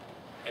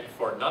 And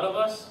for none of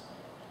us,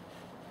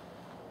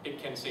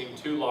 it can seem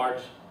too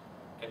large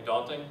and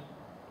daunting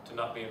to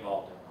not be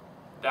involved in.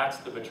 That's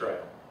the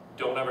betrayal.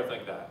 Don't ever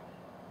think that.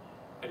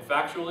 And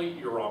factually,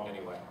 you're wrong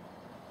anyway.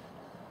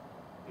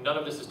 None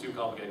of this is too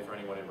complicated for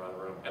anyone in the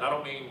room. And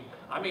I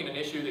mean an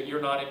issue that you're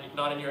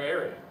not in your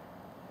area.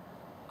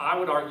 I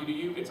would argue to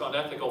you, it's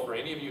unethical for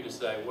any of you to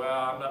say,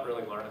 well, I'm not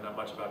really learning that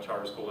much about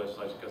charter school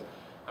legislation because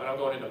I'm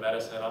going into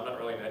medicine, I'm not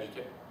really an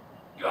educator.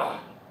 God.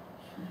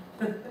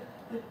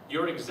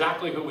 You're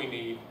exactly who we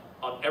need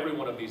on every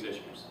one of these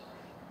issues.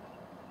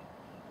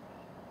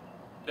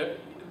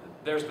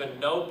 There's been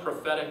no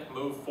prophetic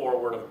move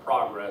forward of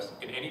progress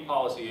in any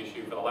policy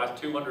issue for the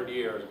last 200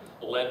 years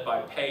led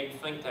by paid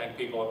think tank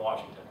people in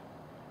Washington.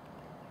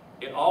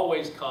 It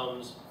always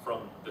comes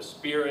from the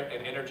spirit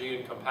and energy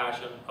and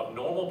compassion of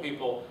normal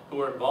people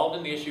who are involved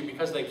in the issue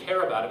because they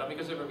care about it, not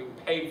because they're being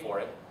paid for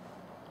it.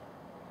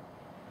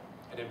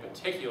 And in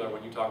particular,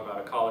 when you talk about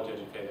a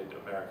college-educated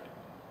American,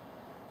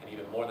 and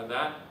even more than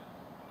that,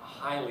 a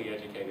highly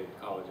educated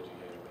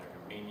college-educated American.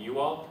 I mean, you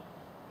all,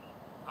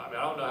 I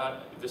don't know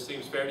if this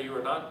seems fair to you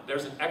or not,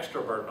 there's an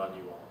extra burden on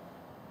you all.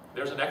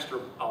 There's an extra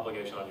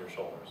obligation on your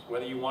shoulders.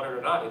 Whether you want it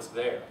or not, it's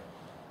there.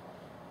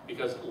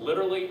 Because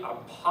literally, I'm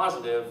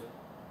positive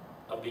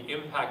of the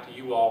impact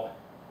you all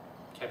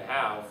can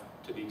have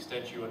to the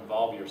extent you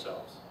involve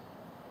yourselves.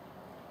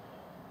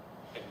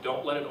 And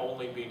don't let it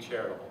only be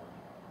charitable.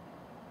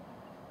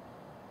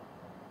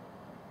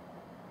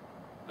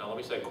 Now let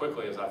me say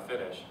quickly as I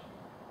finish,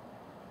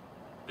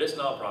 this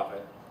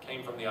nonprofit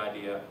came from the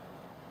idea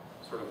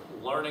sort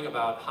of learning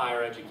about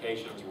higher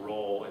education's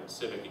role in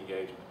civic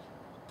engagement.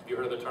 Have you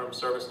heard of the term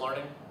service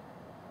learning?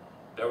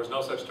 There was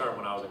no such term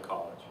when I was in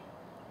college.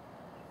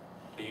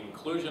 The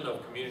inclusion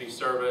of community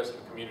service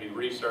and community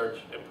research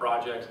and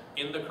projects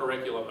in the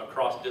curriculum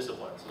across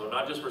disciplines, so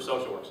not just for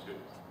social work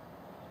students.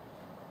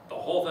 The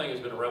whole thing has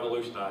been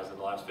revolutionized in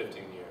the last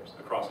 15 years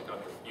across the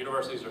country.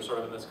 Universities are sort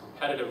of in this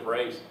competitive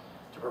race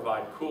to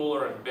provide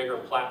cooler and bigger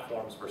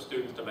platforms for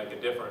students to make a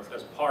difference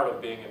as part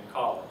of being in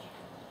college,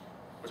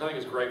 which I think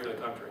is great for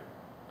the country.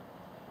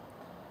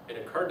 It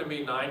occurred to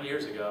me 9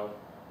 years ago,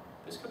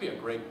 this could be a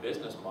great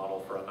business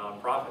model for a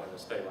nonprofit in a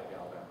state like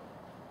Alabama.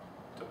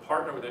 To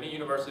partner with any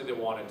university that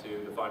wanted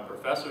to find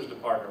professors to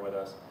partner with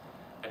us,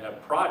 and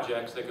have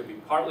projects that could be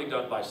partly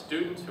done by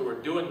students who are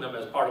doing them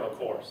as part of a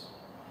course.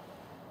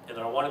 And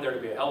then I wanted there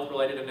to be a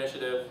health-related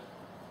initiative.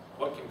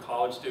 What can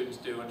college students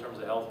do in terms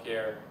of health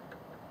care?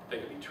 They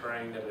could be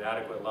trained at an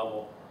adequate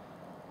level.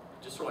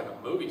 Just sort of like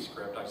a movie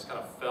script, I just kind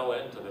of fell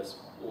into this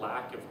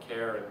lack of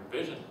care and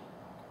vision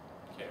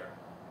care.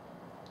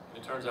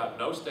 And it turns out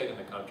no state in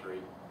the country,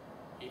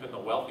 even the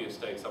wealthiest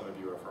state some of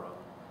you are from,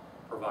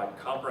 provide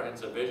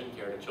comprehensive vision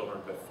care to children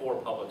before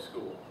public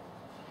school.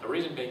 The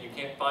reason being you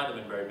can't find them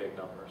in very big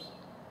numbers,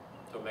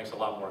 so it makes it a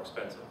lot more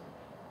expensive.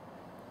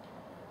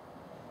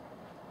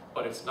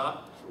 But it's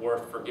not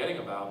worth forgetting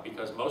about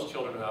because most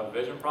children who have a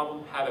vision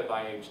problem have it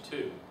by age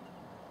 2.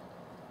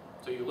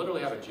 So you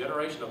literally have a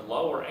generation of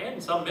lower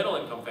and some middle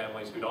income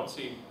families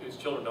whose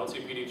children don't see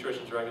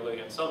pediatricians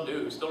regularly, and some do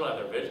who still don't have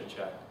their vision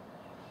checked.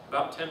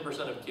 About 10%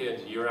 of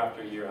kids year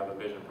after year have a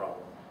vision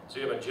problem. So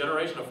you have a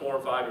generation of 4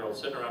 and 5-year-olds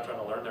sitting around trying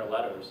to learn their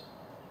letters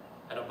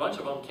And a bunch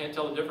of them can't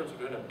tell the difference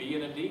between a B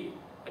and a D.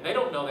 And they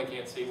don't know they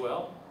can't see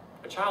well.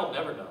 A child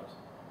never knows.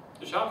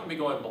 The child can be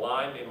going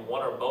blind in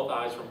one or both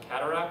eyes from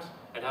cataracts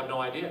and have no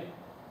idea.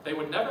 They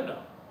would never know.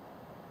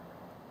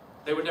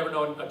 They would never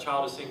know a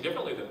child is seeing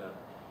differently than them.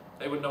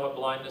 They would know what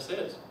blindness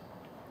is.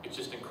 It's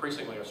just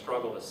increasingly a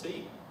struggle to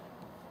see.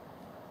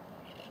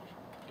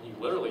 And you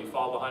literally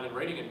fall behind in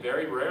reading, and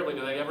very rarely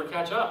do they ever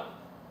catch up.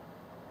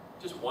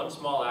 Just one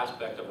small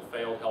aspect of a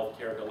failed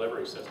healthcare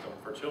delivery system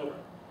for children.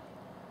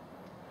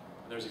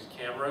 And there's these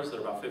cameras that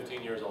are about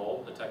 15 years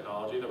old, the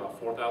technology, they're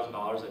about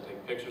 $4,000. They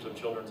take pictures of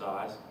children's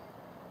eyes.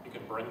 You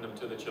can bring them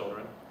to the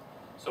children.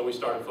 So we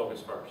started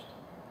Focus First.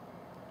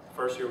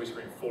 First year we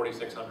screened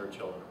 4,600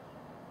 children.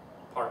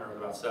 Partnered with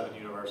about 7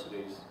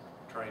 universities,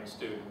 trained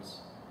students.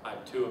 I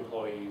have 2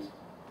 employees.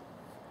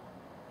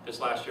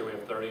 This last year we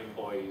have 30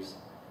 employees.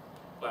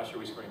 Last year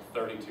we screened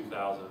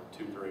 32,000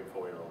 2, 3, and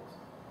 4-year-olds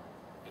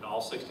in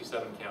all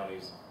 67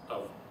 counties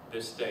of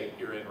this state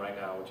you're in right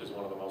now, which is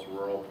one of the most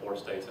rural, poor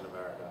states in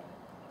America.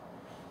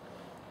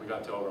 We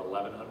got to over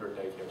 1,100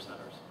 daycare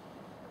centers.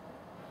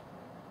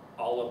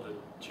 All of the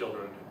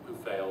children who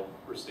failed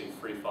receive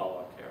free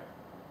follow-up care.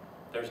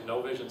 There's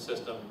no vision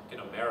system in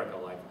America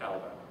like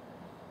Alabama.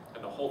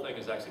 And the whole thing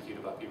is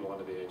executed by people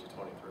under the age of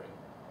 23.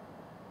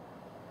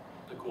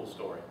 It's a cool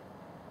story.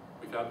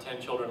 We found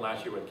 10 children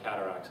last year with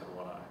cataracts in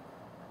one eye.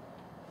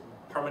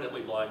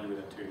 Permanently blind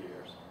within 2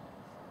 years.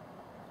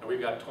 And we've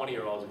got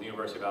 20-year-olds at the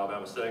University of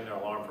Alabama setting their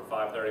alarm for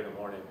 5:30 in the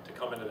morning to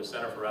come into the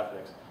Center for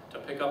Ethics, to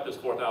pick up this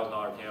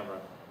 $4,000 camera,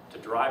 to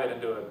drive it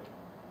into a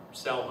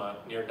Selma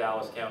near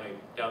Dallas County,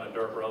 down a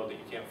dirt road that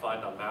you can't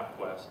find on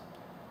MapQuest,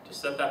 to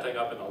set that thing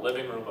up in the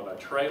living room of a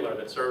trailer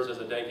that serves as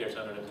a daycare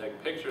center, to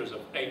take pictures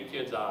of 8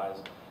 kids' eyes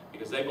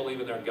because they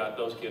believe in their gut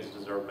those kids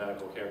deserve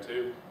medical care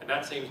too, and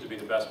that seems to be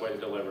the best way to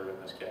deliver it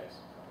in this case.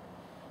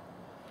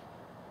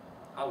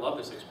 I love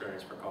this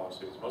experience for college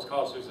students. Most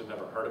college students have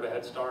never heard of a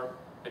Head Start.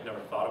 They've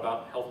never thought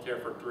about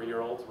healthcare for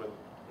 3-year-olds with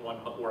one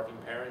working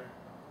parent.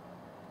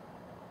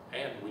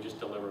 And we just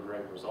deliver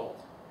great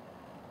results.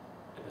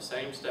 And the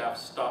same staff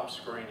stopped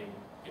screening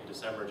in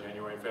December,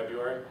 January, and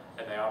February,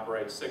 and they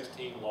operate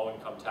 16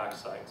 low-income tax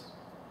sites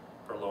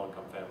for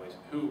low-income families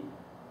who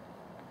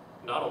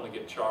not only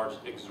get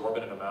charged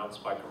exorbitant amounts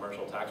by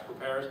commercial tax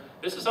preparers.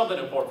 This is something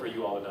important for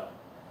you all to know.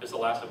 This is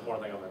the last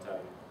important thing I'm going to tell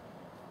you.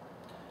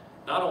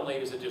 Not only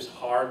is it just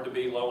hard to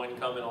be low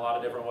income in a lot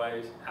of different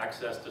ways,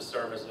 access to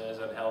services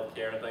and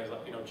healthcare and things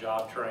like,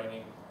 job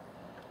training,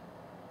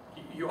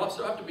 you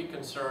also have to be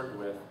concerned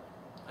with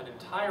an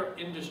entire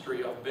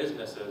industry of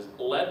businesses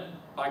led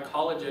by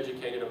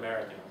college-educated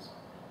Americans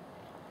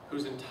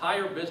whose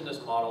entire business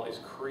model is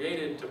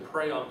created to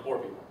prey on poor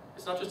people.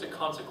 It's not just a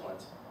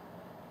consequence.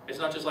 It's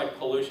not just like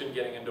pollution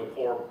getting into a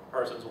poor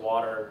person's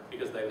water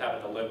because they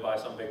happen to live by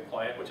some big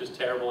plant, which is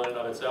terrible in and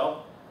of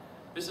itself.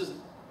 This is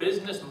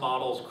business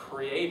models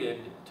created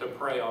to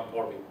prey on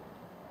poor people.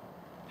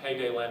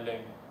 Payday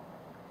lending,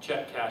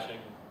 check cashing,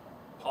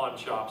 pawn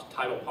shops,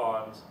 title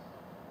pawns,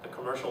 the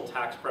commercial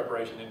tax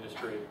preparation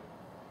industry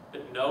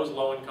that knows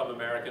low-income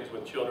Americans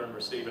with children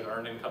receive an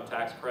earned income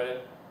tax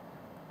credit,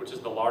 which is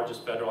the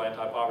largest federal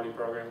anti-poverty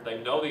program.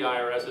 They know the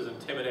IRS is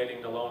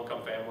intimidating to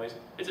low-income families.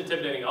 It's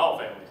intimidating all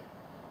families.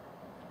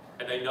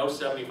 And they know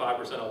 75%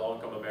 of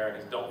low-income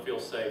Americans don't feel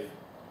safe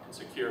and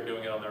secure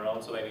doing it on their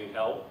own, so they need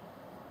help.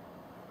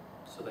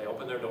 So they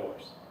open their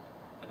doors,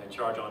 and they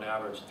charge on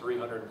average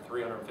 $300 to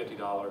 $350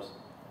 for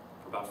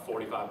about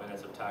 45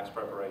 minutes of tax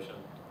preparation.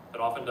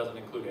 That often doesn't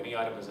include any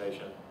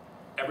itemization.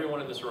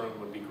 Everyone in this room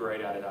would be great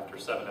at it after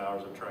 7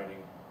 hours of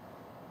training.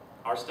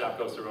 Our staff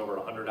goes through over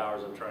 100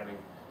 hours of training,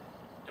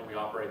 and we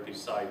operate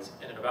these sites.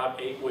 And in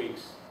about 8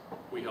 weeks,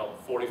 we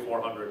help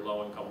 4,400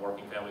 low-income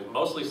working families,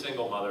 mostly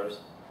single mothers,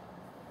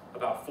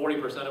 about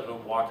 40% of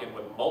whom walk in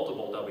with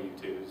multiple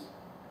W-2s.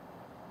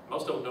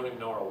 Most of them don't even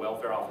know where a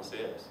welfare office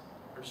is.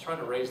 They're just trying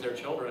to raise their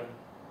children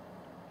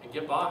and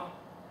get by.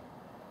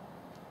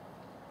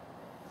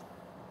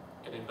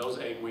 And in those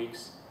 8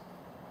 weeks,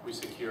 we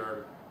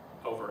secured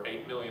over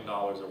 $8 million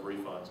of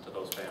refunds to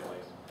those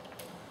families,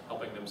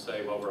 helping them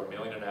save over $1.5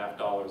 million of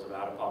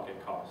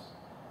out-of-pocket costs.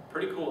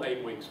 Pretty cool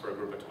 8 weeks for a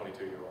group of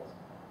 22-year-olds.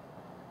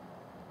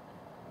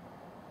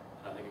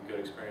 And I think a good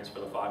experience for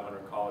the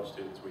 500 college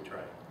students we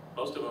train.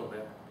 Most of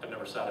them have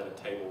never sat at a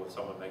table with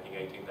someone making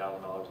 $18,000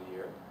 a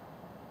year.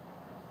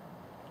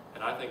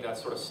 And I think that's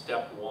sort of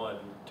step one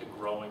to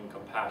growing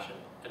compassion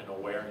and an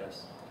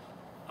awareness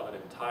of an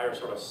entire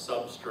sort of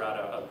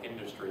substrata of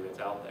industry that's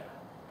out there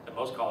that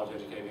most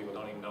college-educated people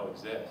don't even know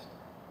exist.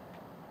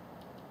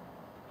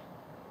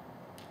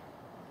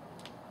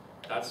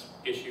 That's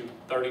issue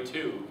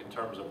 32 in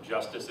terms of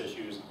justice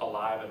issues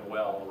alive and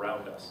well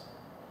around us.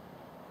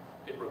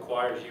 It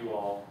requires you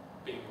all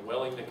being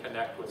willing to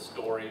connect with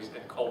stories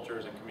and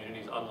cultures and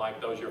communities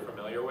unlike those you're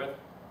familiar with,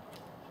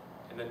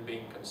 and then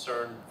being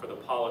concerned for the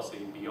policy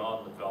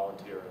beyond the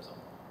volunteerism.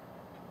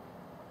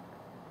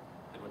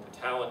 And with the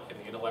talent and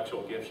the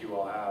intellectual gifts you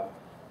all have,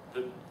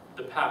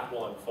 the path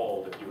will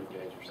unfold if you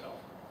engage yourself.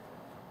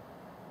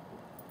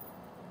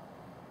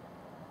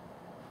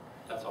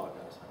 That's all I've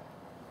got to say.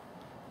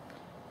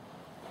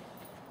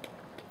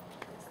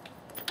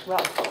 Well,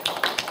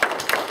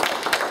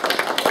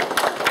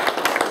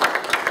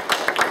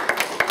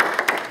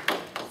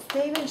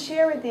 Stephen,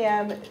 share with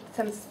them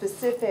some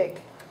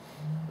specific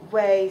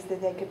ways that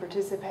they could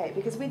participate,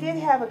 because we did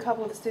have a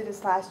couple of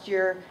students last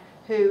year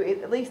who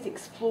at least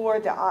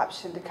explored the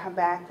option to come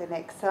back the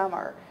next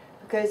summer,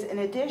 because in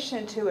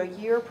addition to a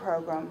year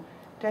program,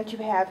 don't you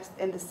have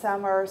in the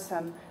summer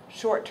some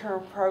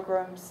short-term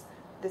programs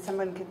that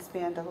someone could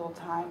spend a little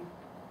time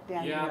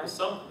down here? Yeah,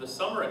 the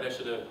summer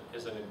initiative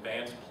is an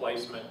advanced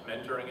placement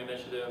mentoring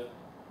initiative.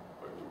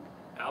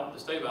 The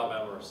state of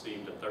Alabama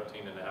received a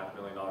 $13.5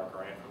 million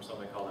grant from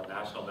something called the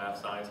National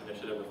Math Science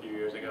Initiative a few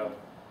years ago.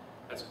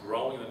 That's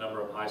growing the number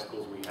of high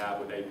schools we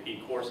have with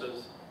AP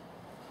courses,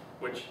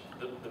 which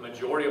the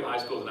majority of high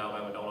schools in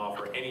Alabama don't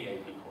offer any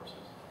AP courses.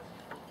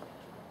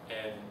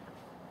 And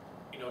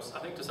you know, I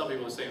think to some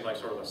people it seems like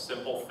sort of a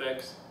simple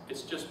fix.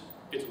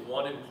 It's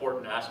one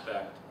important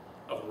aspect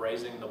of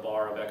raising the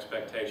bar of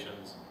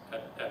expectations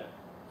at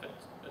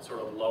sort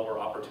of lower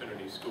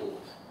opportunity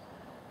schools.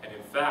 And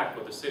in fact,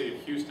 what the city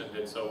of Houston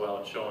did so well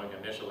at showing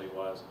initially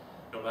was,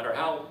 no matter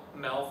how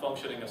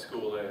malfunctioning a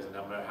school is, and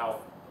no matter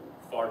how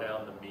far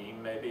down the mean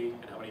may be,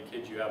 and how many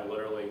kids you have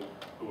literally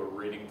who are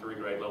reading 3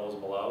 grade levels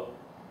below,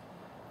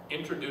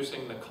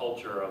 introducing the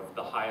culture of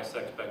the highest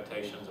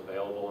expectations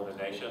available in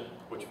the nation,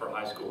 which for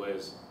high school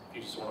is, if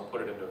you just want to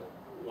put it into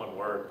one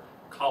word,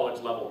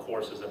 college level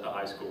courses at the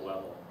high school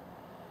level,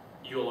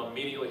 you'll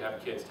immediately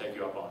have kids take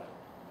you up on it.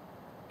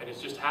 And it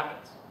just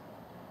happens.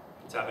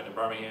 It's happened in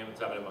Birmingham, it's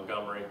happened in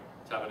Montgomery,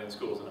 it's happened in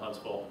schools in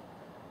Huntsville.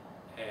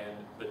 And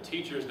the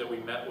teachers that we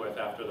met with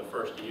after the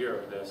first year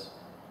of this,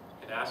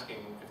 and asking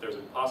if there's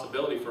a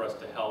possibility for us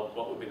to help,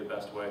 what would be the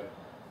best way,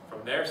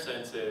 from their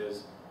sense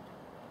is,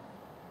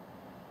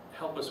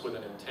 help us with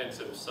an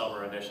intensive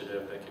summer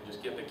initiative that can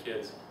just get the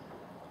kids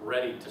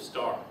ready to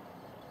start.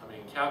 I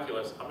mean,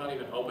 calculus, I'm not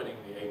even opening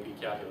the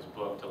AP calculus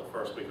book till the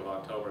first week of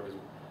October because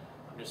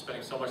I'm just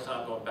spending so much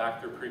time going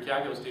back through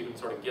pre-calculus to even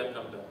sort of get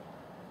them to.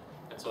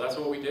 And so that's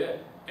what we did.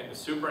 And the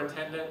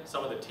superintendent,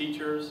 some of the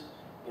teachers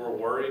were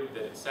worried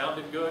that it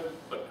sounded good,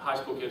 but high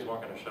school kids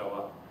weren't going to show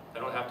up. They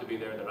don't have to be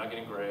there, they're not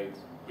getting grades.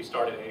 We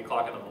started at 8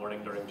 o'clock in the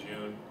morning during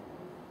June,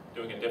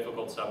 doing a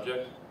difficult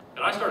subject.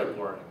 And I started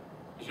worrying,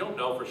 because you don't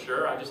know for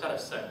sure, I just had a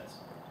sense.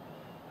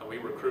 And we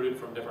recruited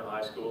from different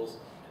high schools,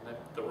 and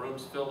the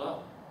rooms filled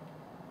up.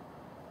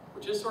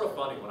 Which is sort of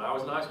funny, when I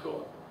was in high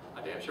school,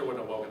 I damn sure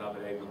wouldn't have woken up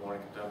at 8 in the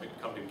morning to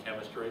come do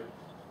chemistry,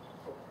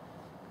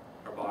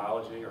 or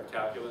biology, or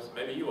calculus.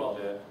 Maybe you all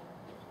did.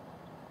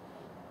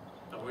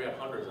 And we had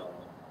hundreds of them.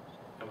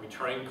 And we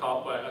trained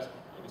let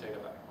me take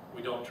that back.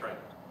 We don't train.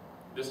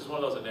 This is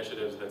one of those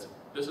initiatives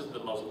this is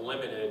the most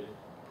limited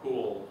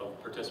pool of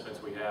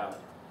participants we have.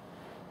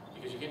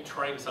 Because you can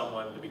train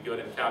someone to be good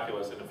in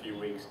calculus in a few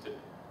weeks.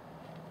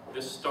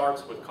 This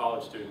starts with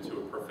college students who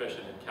are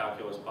proficient in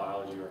calculus,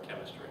 biology, or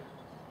chemistry.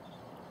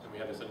 And we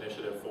have this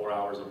initiative 4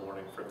 hours a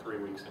morning for 3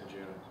 weeks in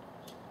June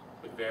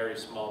with very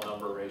small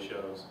number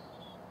ratios.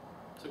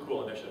 It's a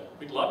cool initiative.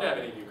 We'd love to have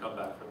any of you come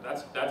back for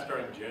that's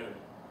during June.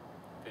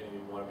 If any of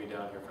you want to be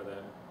down here for then.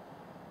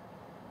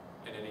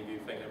 And any of you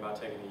thinking about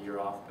taking a year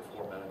off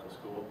before medical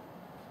school,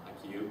 like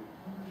you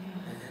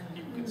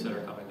can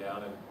consider coming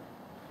down and.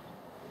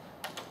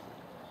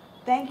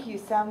 Thank you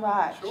so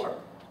much. Sure.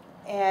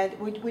 And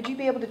would you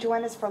be able to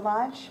join us for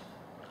lunch?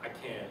 I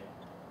can.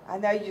 I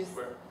know you just.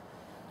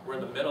 We're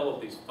in the middle of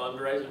these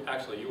fundraisers.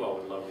 Actually, you all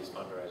would love these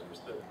fundraisers.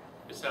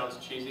 It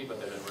sounds cheesy, but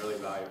they've been really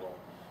valuable.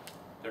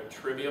 They're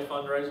trivia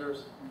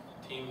fundraisers,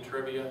 team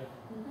trivia,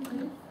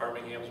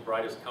 Birmingham's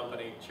Brightest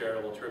Company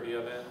charitable trivia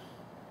event.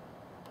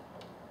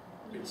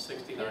 We had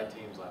 69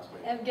 teams last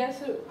week. And guess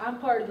who? I'm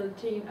part of the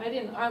team.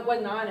 I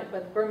wasn't on it,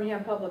 but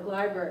Birmingham Public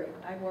Library.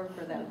 I work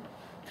for them.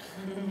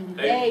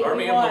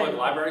 Birmingham Public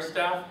Library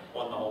staff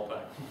won the whole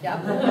thing.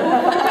 Yeah. We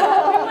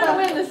want to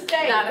win the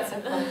state. Not a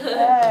simple.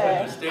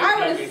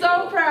 I was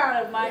so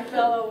proud of my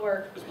fellow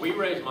workers. Because we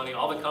raise money,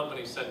 all the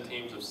companies send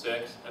teams of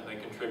 6 and they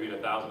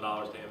contribute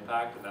 $1,000 to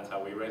Impact, and that's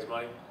how we raise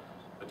money.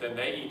 But then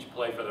they each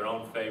play for their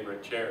own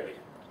favorite charity.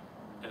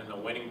 And then the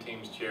winning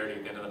team's charity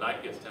at the end of the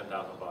night gets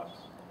 $10,000 bucks.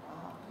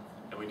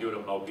 And we do it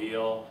in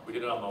Mobile. We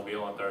did it on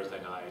Mobile on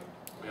Thursday night.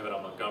 We have it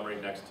on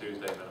Montgomery next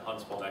Tuesday and then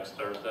Huntsville next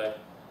Thursday.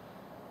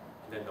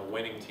 And then the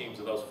winning teams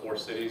of those 4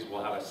 cities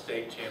will have a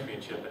state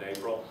championship in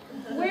April.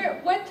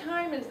 What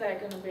time is that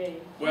going to be?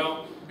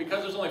 Well,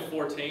 because there's only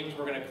 4 teams,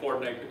 we're going to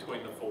coordinate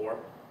between the 4.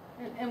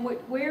 And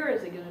where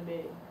is it going to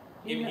be?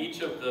 In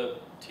each of the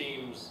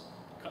teams'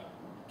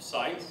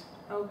 sites.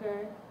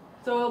 Okay.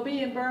 So it'll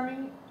be in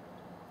Birmingham?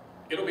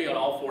 It'll be on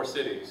all 4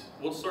 cities.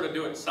 We'll sort of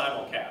do it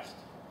simulcast.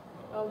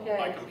 Okay.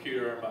 By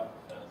computer and by.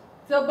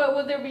 So, but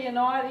would there be an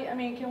audience? I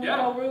mean, can we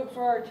go root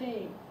for our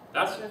team?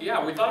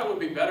 Yeah, we thought it would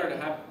be better to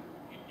have,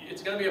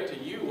 it's going to be up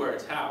to you where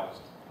it's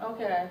housed.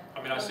 Okay.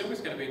 I mean, I assume it's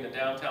going to be in the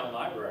downtown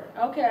library.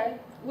 Okay.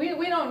 We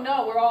don't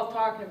know. We're all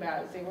talking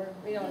about it. See,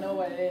 we don't know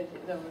what it is.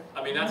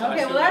 I mean, that's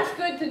okay. Well, that's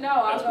good to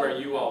know. That's where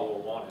you all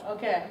will want it.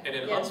 Okay. And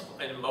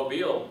in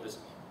Mobile, this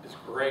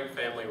great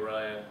family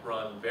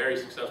run, very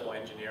successful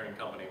engineering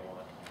company won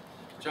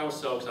it. which I was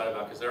so excited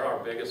about because they're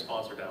our biggest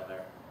sponsor down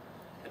there.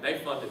 And they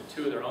funded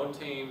 2 of their own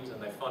teams,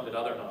 and they funded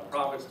other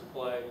nonprofits to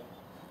play,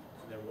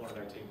 and then one of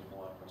their teams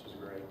won, which was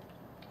great.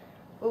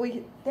 Well,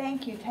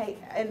 thank you, Tate.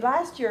 And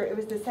last year, it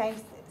was the same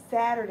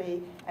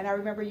Saturday, and I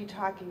remember you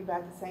talking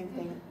about the same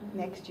thing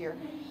next year.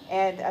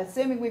 And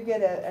assuming we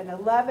get an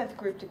 11th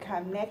group to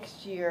come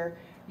next year,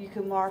 you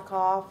can mark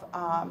off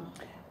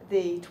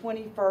the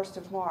 21st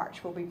of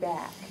March. We'll be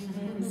back.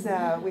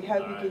 So we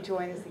hope you can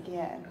join us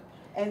again.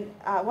 And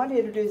I want to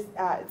introduce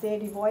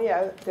Zandy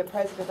Moyo, the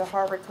president of the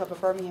Harvard Club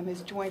of Birmingham,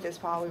 who's joined us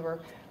while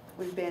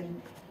we've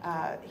been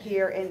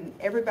here. And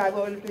everybody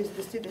will introduce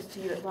the students to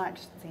you at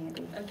lunch,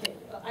 Zandy. Okay,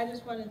 well, I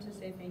just wanted to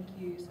say thank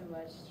you so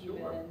much, Stephen.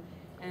 Sure.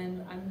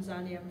 And I'm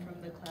Zandi, I'm from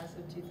the class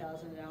of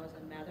 2000, and I was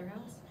in Mather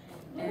House.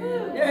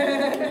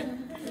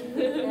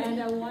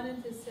 And I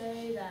wanted to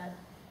say that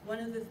one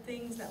of the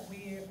things that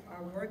we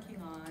are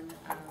working on,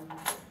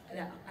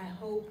 that I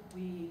hope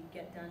we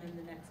get done in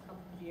the next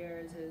couple of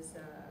years, is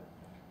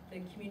the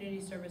Community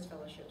Service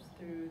Fellowships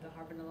through the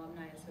Harvard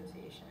Alumni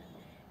Association.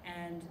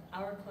 And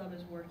our club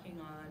is working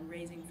on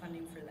raising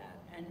funding for that.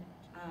 And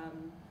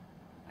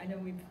I know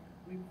we've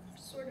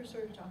sort of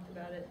talked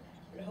about it,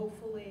 but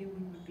hopefully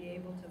we would be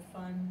able to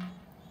fund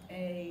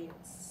a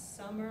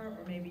summer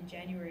or maybe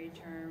January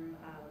term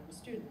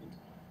student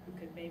who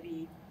could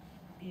maybe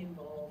be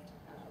involved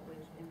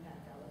with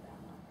Impact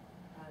Alabama.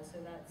 So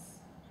that's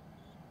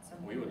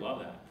something. We would love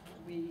that.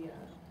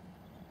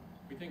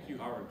 We think you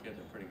Harvard kids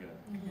are pretty good.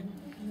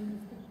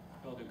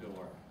 They'll do good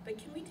work. But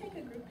can we take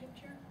a group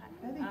picture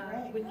That'd be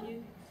great. with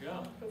you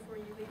Yeah. before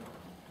you leave?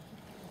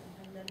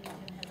 And then we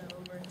can head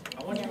over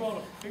to. I want you all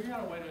to figure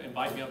out a way to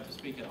invite me up to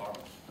speak at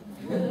Harvard.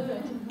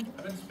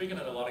 I've been speaking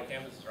at a lot of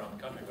campuses around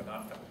the country, but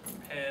not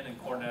Penn and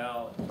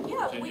Cornell and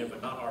Yeah, Virginia,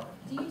 but not Harvard.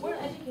 Do you do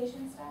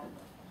education stuff?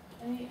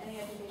 Any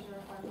education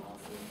reform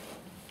policy?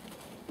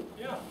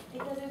 Yeah.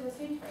 Because there's a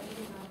student for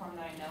education reform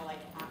that I know like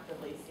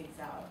actively seeks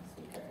out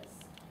speakers.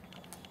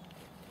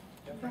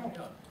 Yeah, bring me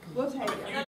up. We'll take I'm a it. huge